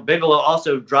material. Bigelow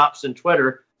also drops in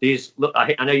Twitter these. Look,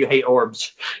 I know you hate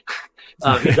orbs.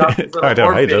 He drops these little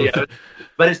orb videos,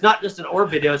 but it's not just an orb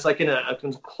video. It's like in a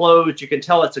closed. You can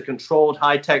tell it's a controlled,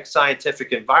 high-tech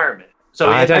scientific environment. So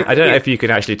I don't know if you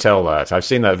can actually tell that. I've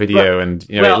seen that video, and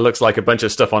it looks like a bunch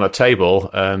of stuff on a table,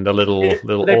 and a little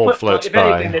orb floats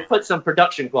by. Anything, they put some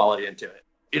production quality into it.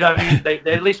 You know what I mean?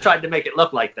 They at least tried to make it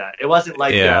look like that. It wasn't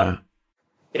like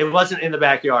it wasn't in the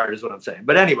backyard, is what I'm saying.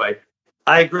 But anyway.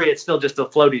 I agree. It's still just a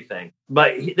floaty thing.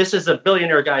 But this is a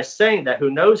billionaire guy saying that who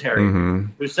knows Harry,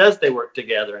 who says they work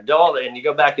together and and you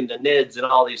go back into NIDS and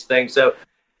all these things. So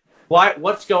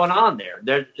what's going on there?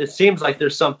 It seems like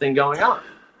there's something going on.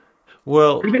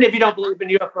 Well, even if you don't believe in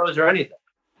UFOs or anything.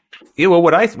 Yeah, well,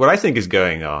 what I think is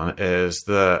going on is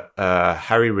that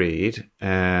Harry Reid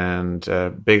and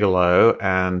Bigelow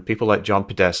and people like John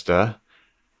Podesta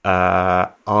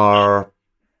are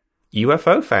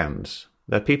UFO fans.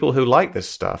 They're people who like this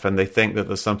stuff, and they think that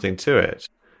there's something to it.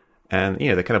 And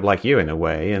they're kind of like you in a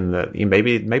way, in that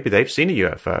maybe they've seen a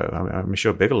UFO. I'm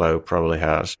sure Bigelow probably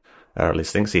has, or at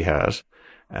least thinks he has.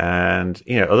 And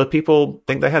other people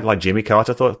think they had. Like Jimmy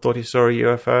Carter thought he saw a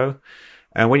UFO.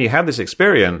 And when you have this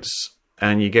experience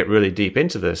and you get really deep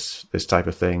into this type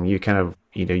of thing, you kind of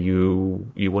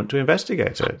you want to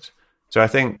investigate it. So I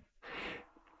think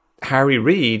Harry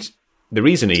Reid, the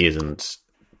reason he isn't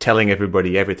telling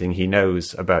everybody everything he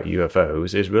knows about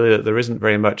UFOs is really that there isn't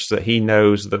very much that he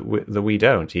knows that we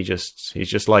don't. He's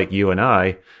just like you and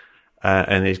I,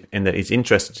 and that he's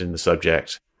interested in the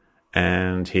subject,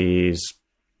 and he's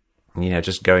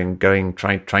just going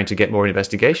trying to get more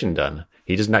investigation done.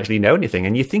 He doesn't actually know anything,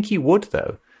 and you think he would,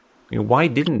 though. Why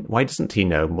doesn't he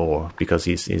know more? Because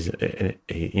he's an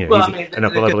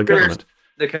upper level of government.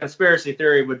 The conspiracy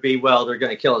theory would be, well, they're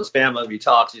going to kill his family if he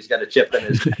talks. He's got a chip in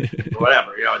his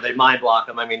whatever. They mind block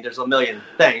him. I mean, there's a million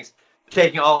things.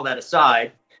 Taking all that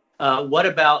aside, what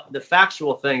about the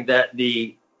factual thing that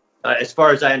as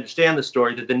far as I understand the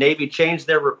story, that the Navy changed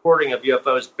their reporting of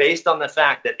UFOs based on the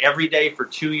fact that every day for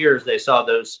 2 years they saw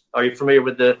those. Are you familiar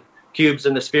with the cubes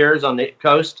and the spheres on the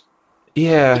coast?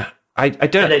 Yeah, I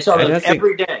don't. And they saw those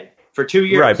every day for 2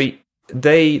 years. Right, but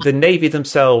the Navy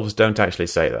themselves don't actually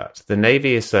say that. The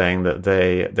Navy is saying that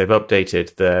they've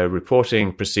updated their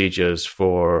reporting procedures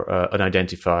for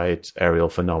unidentified aerial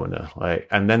phenomena,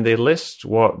 and then they list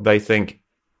what they think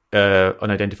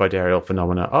unidentified aerial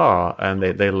phenomena are, and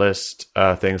they list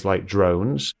things like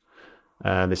drones.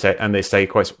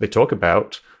 They talk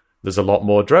about there's a lot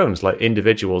more drones. Like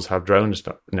individuals have drones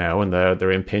now, and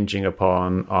they're impinging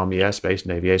upon Army airspace,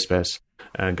 Navy airspace,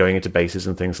 and going into bases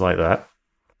and things like that.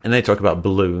 And they talk about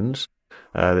balloons.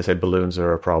 They say balloons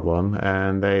are a problem,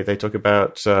 and they talk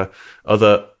about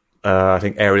other, I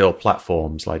think, aerial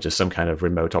platforms, like just some kind of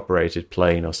remote operated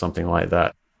plane or something like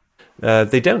that.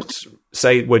 They don't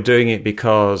say we're doing it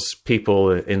because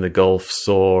people in the Gulf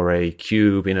saw a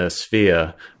cube in a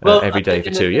sphere every day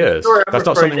for 2 years. That's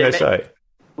not something they say.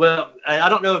 Well, I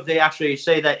don't know if they actually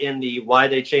say that in the why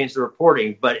they changed the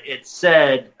reporting, but it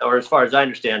said, or as far as I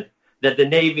understand, that the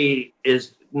Navy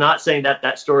is not saying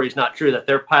that story is not true, that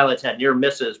their pilots had near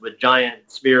misses with giant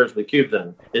spheres with cubes in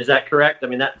them. Is that correct? I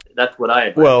mean, that's what I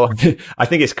had. Well, I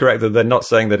think it's correct that they're not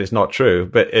saying that it's not true,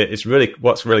 but it's really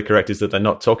what's really correct is that they're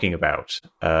not talking about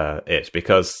it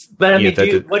because. But I mean,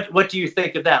 what do you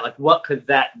think of that? Like, what could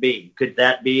that be? Could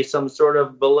that be some sort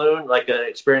of balloon, like an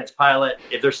experienced pilot?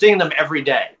 If they're seeing them every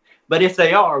day. But if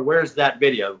they are, where's that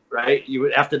video, right?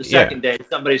 After the second day,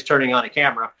 somebody's turning on a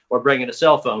camera or bringing a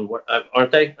cell phone,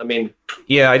 aren't they? I mean...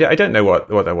 Yeah, I don't know what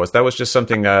that was. That was just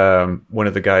something one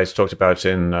of the guys talked about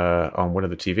on one of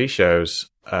the TV shows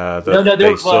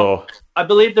they saw... I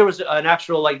believe there was an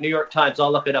actual, New York Times, I'll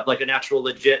look it up, an actual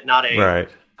legit, not a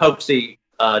hoaxy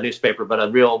newspaper, but a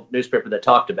real newspaper that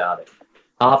talked about it.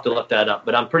 I'll have to look that up.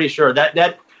 But I'm pretty sure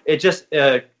that it just...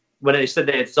 when they said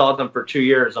they had saw them for 2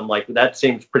 years, I'm like, that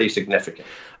seems pretty significant.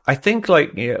 I think,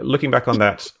 looking back on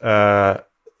that,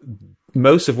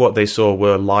 most of what they saw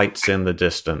were lights in the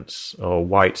distance or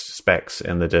white specks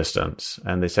in the distance,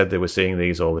 and they said they were seeing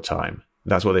these all the time.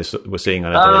 That's what they were seeing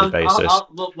on a daily basis.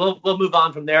 We'll move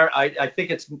on from there. I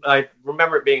think I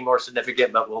remember it being more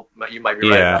significant, but you might be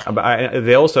right. Yeah, but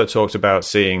they also talked about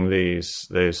seeing these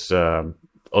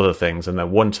other things, and then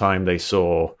one time they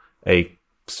saw a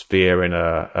sphere in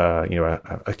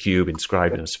a cube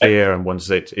inscribed in a sphere, and once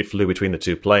it flew between the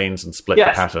two planes and split the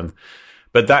pattern.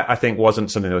 But that, I think, wasn't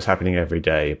something that was happening every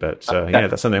day. But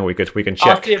that's something we can check.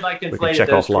 I'll see if I can check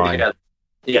offline.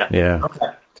 Yeah. Okay.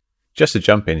 Just to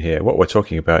jump in here, what we're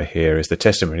talking about here is the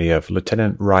testimony of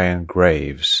Lieutenant Ryan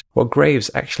Graves. What Graves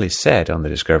actually said on the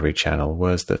Discovery Channel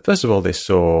was that, first of all, they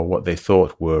saw what they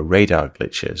thought were radar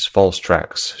glitches, false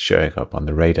tracks showing up on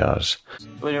the radars.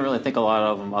 We didn't really think a lot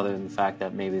of them other than the fact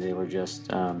that maybe they were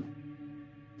just a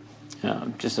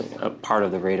part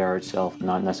of the radar itself,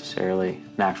 not necessarily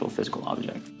an actual physical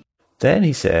object. Then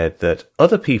he said that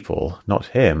other people, not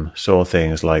him, saw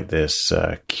things like this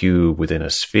cube within a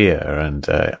sphere and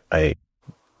a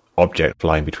object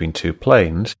flying between two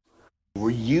planes.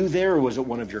 Were you there, or was it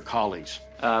one of your colleagues?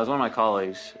 It was one of my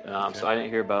colleagues, so I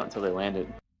didn't hear about it until they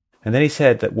landed. And then he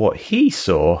said that what he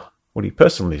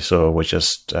personally saw, was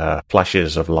just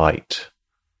flashes of light.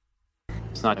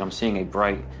 It's not like I'm seeing a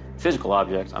bright physical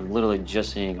object. I'm literally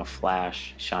just seeing a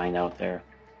flash shine out there.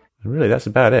 Really, that's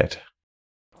about it.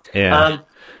 Yeah.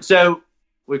 So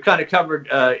we've kind of covered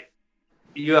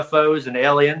UFOs and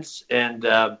aliens. And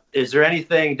is there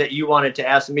anything that you wanted to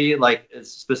ask me, like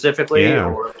specifically? Yeah.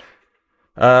 Or...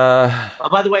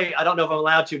 by the way, I don't know if I'm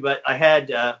allowed to, but I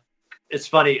had. It's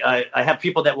funny. I have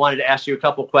people that wanted to ask you a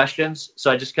couple questions,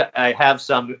 so I have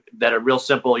some that are real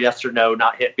simple, yes or no,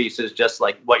 not hit pieces, just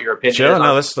like what your opinion is. Sure.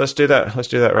 No, let's do that. Let's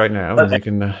do that right now. Okay. You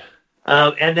can.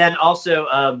 And then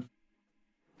also,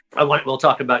 we'll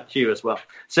talk about Q as well.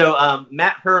 So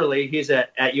Matt Hurley, he's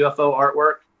at UFO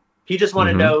Artwork. He just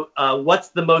wanted to know what's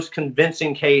the most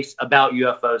convincing case about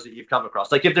UFOs that you've come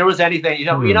across. Like if there was anything, you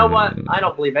know what? I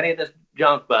don't believe any of this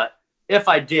junk, but if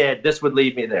I did, this would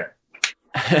lead me there.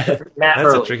 Matt That's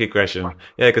Hurley. a tricky question.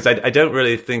 Yeah, because I don't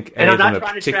really think any of them are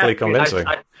particularly convincing.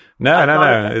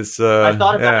 No. It's I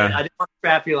thought about it. I didn't want to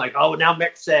trap you like, oh, now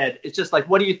Mick said. It's just like,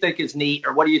 what do you think is neat,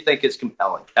 or what do you think is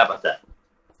compelling? How about that?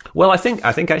 Well, I think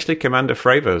actually Commander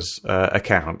Fravor's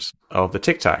account of the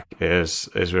Tic Tac is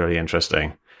really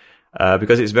interesting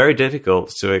because it's very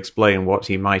difficult to explain what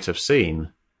he might have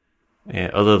seen,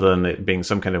 other than it being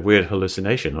some kind of weird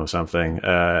hallucination or something.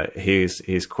 He's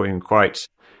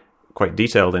quite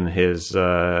detailed in his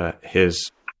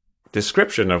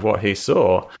description of what he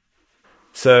saw.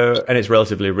 So, and it's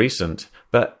relatively recent,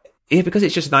 but because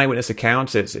it's just an eyewitness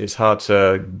account, it's hard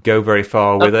to go very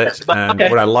far with it. And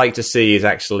what I like to see is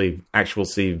see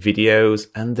videos,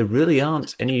 and there really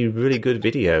aren't any really good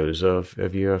videos of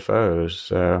UFOs.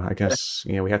 So I guess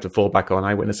we have to fall back on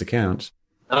eyewitness accounts.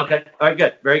 Okay, all right,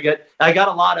 good, very good. I got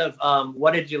a lot of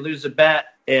what did you lose a bet?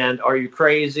 And are you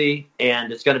crazy?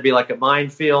 And it's going to be like a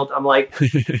minefield. I'm like,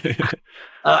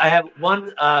 I have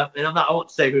one, and I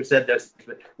won't say who said this,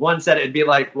 but one said it'd be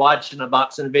like watching a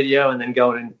boxing video and then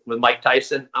going in with Mike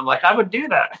Tyson. I'm like, I would do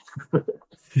that.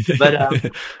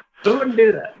 But who wouldn't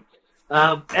do that?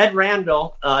 Ed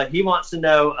Randall, he wants to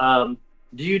know,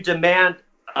 do you demand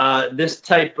this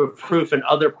type of proof in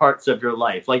other parts of your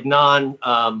life, like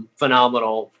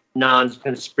non-phenomenal,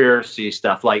 non-conspiracy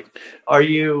stuff? Like, are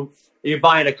you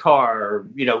buying a car, or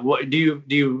what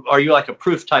are you like a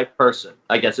proof type person?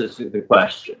 I guess is the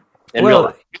question.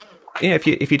 If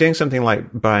you're doing something like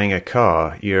buying a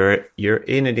car, you're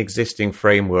in an existing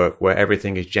framework where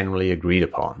everything is generally agreed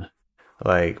upon.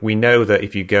 Like, we know that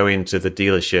if you go into the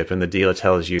dealership and the dealer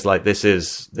tells you, like, this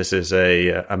is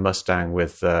a Mustang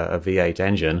with a V8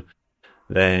 engine,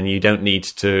 then you don't need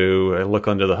to look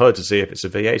under the hood to see if it's a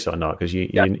V8 or not, because you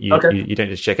don't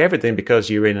just check everything, because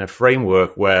you're in a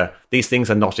framework where these things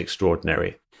are not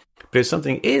extraordinary. But if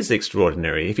something is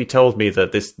extraordinary, if you told me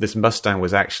that this Mustang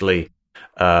was actually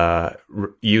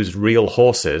used real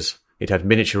horses, it had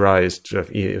miniaturized,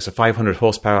 it was a 500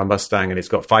 horsepower Mustang and it's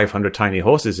got 500 tiny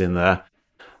horses in there,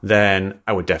 then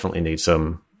I would definitely need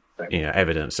some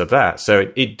evidence of that.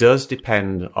 So it does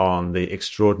depend on the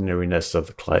extraordinariness of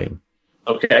the claim.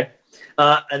 Okay.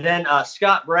 And then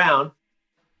Scott Brown,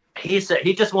 he said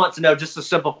he just wants to know just a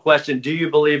simple question: do you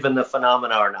believe in the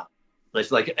phenomena or not? It's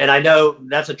like, and I know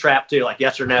that's a trap too, like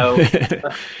yes or no.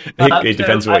 It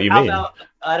depends on what you mean.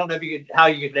 I don't know how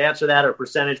you could answer that or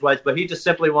percentage wise, but he just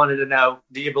simply wanted to know: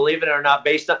 do you believe it or not?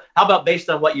 Based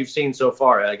on what you've seen so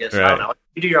far? I guess. Right. I don't know.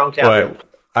 You do your own calculation. Well,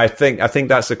 I think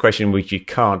that's a question which you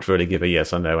can't really give a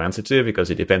yes or no answer to, because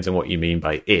it depends on what you mean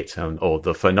by it or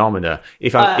the phenomena.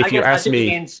 If you ask me,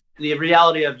 it means the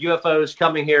reality of UFOs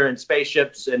coming here in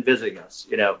spaceships and visiting us,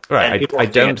 Right. I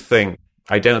don't think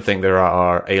there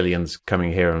are aliens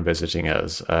coming here and visiting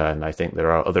us, and I think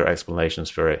there are other explanations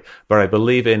for it. But I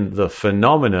believe in the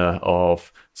phenomena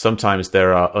of sometimes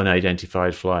there are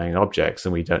unidentified flying objects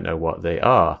and we don't know what they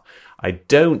are. I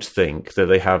don't think that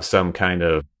they have some kind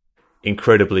of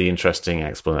incredibly interesting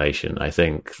explanation. I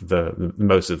think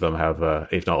most of them have,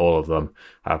 if not all of them,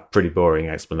 have pretty boring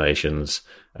explanations.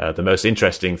 The most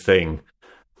interesting thing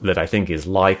that I think is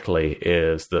likely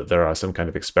is that there are some kind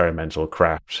of experimental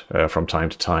craft from time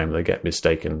to time that get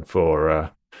mistaken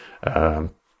for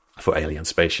alien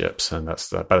spaceships, and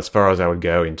that's about as far as I would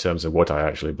go in terms of what I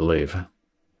actually believe.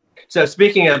 So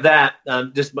speaking of that,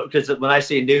 just because when I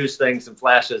see news things and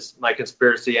flashes, my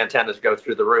conspiracy antennas go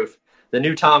through the roof. The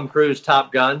new Tom Cruise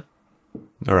Top Gun.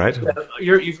 All right.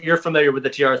 You're familiar with the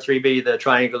TR-3B, the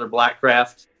triangular black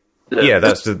craft? Yeah,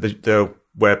 that's the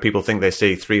where people think they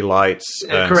see three lights,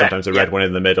 and sometimes a red one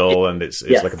in the middle, and it's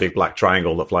like a big black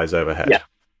triangle that flies overhead. Yeah.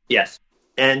 Yes.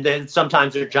 And then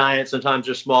sometimes they're giant, sometimes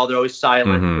they're small. They're always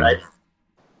silent, right?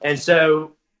 And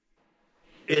so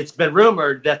it's been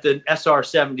rumored that the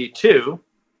SR-72,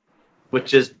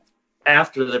 which is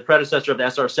after the predecessor of the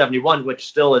SR-71, which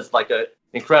still is like an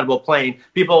incredible plane.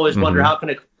 People always wonder, how can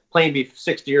a plane be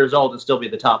 60 years old and still be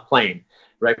the top plane,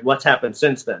 right? What's happened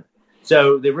since then?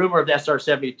 So the rumor of the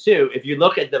SR-72, if you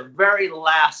look at the very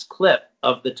last clip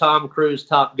of the Tom Cruise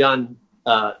Top Gun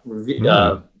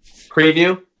preview,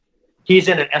 he's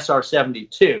in an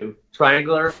SR-72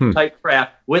 triangular type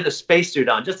craft with a spacesuit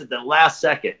on, just at the last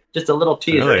second, just a little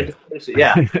teaser. Really?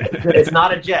 Yeah, it's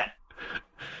not a jet.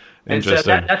 And so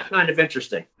Interesting. that's kind of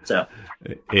interesting. So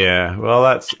Yeah,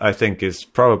 well, I think is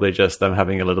probably just them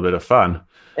having a little bit of fun.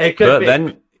 it could But be.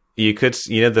 then you could,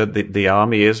 the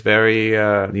army is very,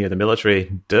 the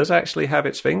military does actually have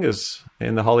its fingers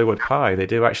in the Hollywood pie. They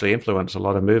do actually influence a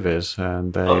lot of movies,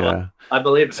 and they, I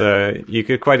believe it. so you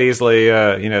could quite easily,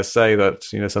 say that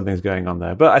something's going on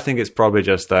there. But I think it's probably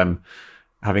just them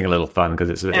having a little fun because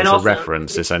it's a also,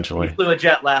 reference essentially. He flew a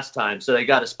jet last time, so they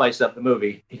got to spice up the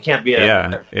movie. He can't be a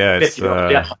Yeah, it's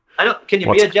 50-year-old jet. Can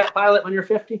you be a jet pilot when you're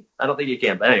 50? I don't think you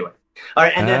can. But anyway, all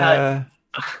right. And then I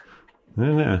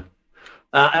don't know.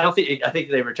 I think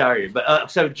they retire you.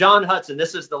 But so John Hudson,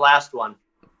 this is the last one.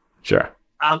 Sure.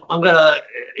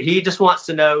 He just wants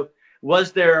to know,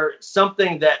 was there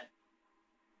something that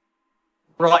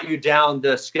brought you down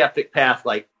the skeptic path?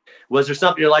 Like, was there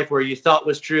something in your life where you thought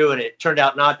was true and it turned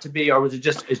out not to be, or was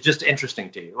it's just interesting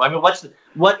to you? I mean,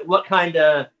 what kind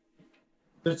of,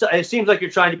 it seems like you're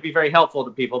trying to be very helpful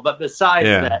to people, but besides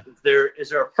that, is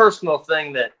there a personal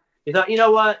thing that you thought, you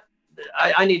know what,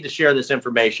 I need to share this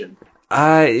information?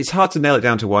 It's hard to nail it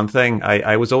down to one thing.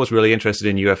 I was always really interested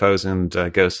in UFOs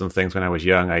and ghosts and things when I was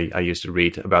young. I used to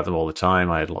read about them all the time.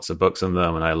 I had lots of books on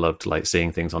them, and I loved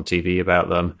seeing things on TV about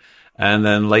them. And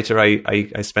then later,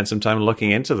 I spent some time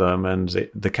looking into them, and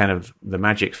the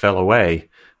magic fell away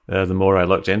the more I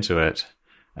looked into it.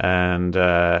 And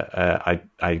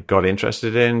I got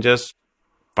interested in just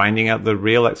finding out the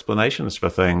real explanations for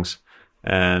things.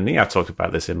 And I talked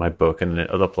about this in my book and in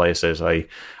other places. I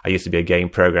used to be a game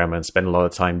programmer and spend a lot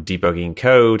of time debugging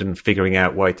code and figuring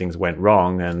out why things went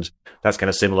wrong. And that's kind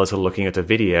of similar to looking at a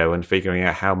video and figuring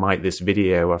out how might this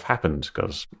video have happened,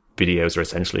 because videos are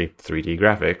essentially 3D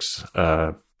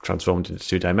graphics transformed into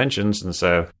 2 dimensions. And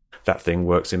so that thing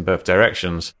works in both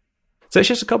directions. So it's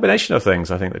just a combination of things,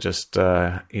 I think, that just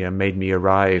made me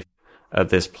arrive at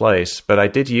this place. But I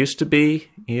did used to be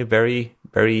very,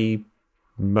 very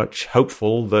much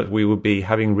hopeful that we would be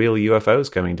having real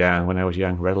UFOs coming down when I was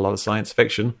young. Read a lot of science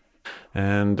fiction,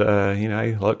 and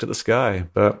I looked at the sky.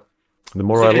 But the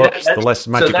more I looked, the less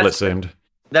magical it seemed.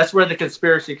 That's where the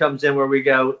conspiracy comes in, where we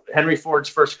go, Henry Ford's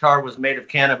first car was made of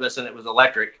cannabis and it was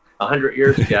electric 100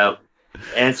 years ago.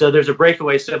 And so there's a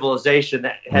breakaway civilization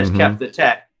that has kept the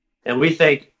tech. And we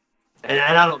think, and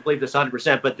I don't believe this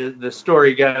 100%, but the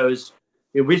story goes,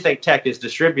 we think tech is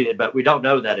distributed, but we don't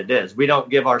know that it is. We don't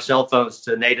give our cell phones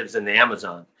to natives in the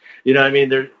Amazon. You know what I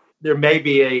mean? There may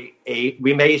be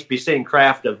we may be seeing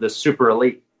craft of the super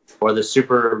elite or the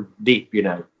super deep,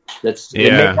 It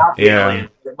may not be aliens,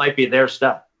 it might be their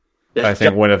stuff. I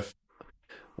think one of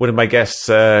my guests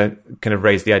kind of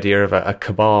raised the idea of a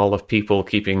cabal of people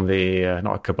keeping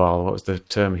not a cabal, what was the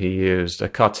term he used? A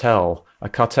cartel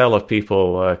of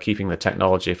people keeping the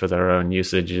technology for their own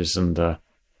usages and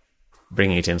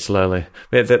bringing it in slowly.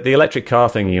 The electric car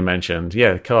thing you mentioned,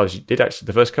 cars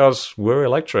the first cars were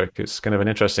electric. It's kind of an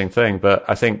interesting thing, but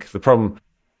I think the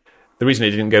reason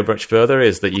it didn't go much further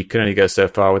is that you could only go so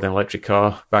far with an electric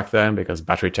car back then because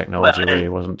battery technology really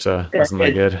wasn't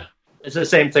that good. It's the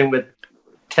same thing with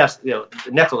Tesla,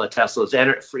 Nikola Tesla's.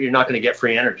 You're not going to get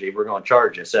free energy. We're going to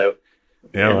charge you. So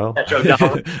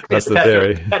petrodollar, that's the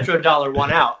theory. Petrodollar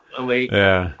won out, and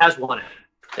has won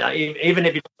out. Even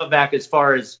if you go back as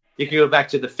far as you can go back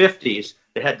to the 50s,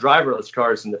 they had driverless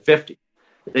cars in the 50s.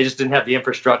 They just didn't have the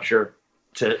infrastructure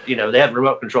to, they had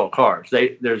remote control cars.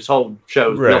 There's whole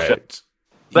shows. Right.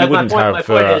 But my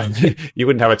point is, you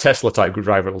wouldn't have a Tesla type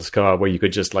driverless car where you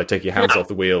could just take your hands off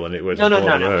the wheel and it would follow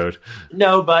the road.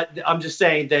 No, but I'm just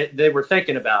saying that they were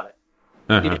thinking about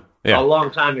it a long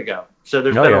time ago. So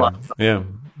there's been a lot. Yeah.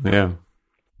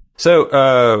 So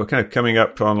we're kind of coming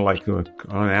up on on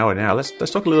an hour now.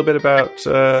 Let's talk a little bit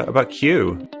about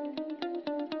Q.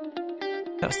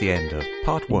 That's the end of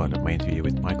part 1 of my interview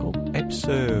with Michael,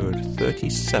 episode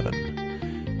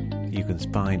 37. You can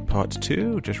find part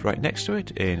 2 just right next to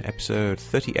it in episode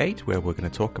 38, where we're going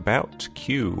to talk about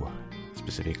Q,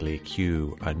 specifically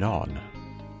QAnon.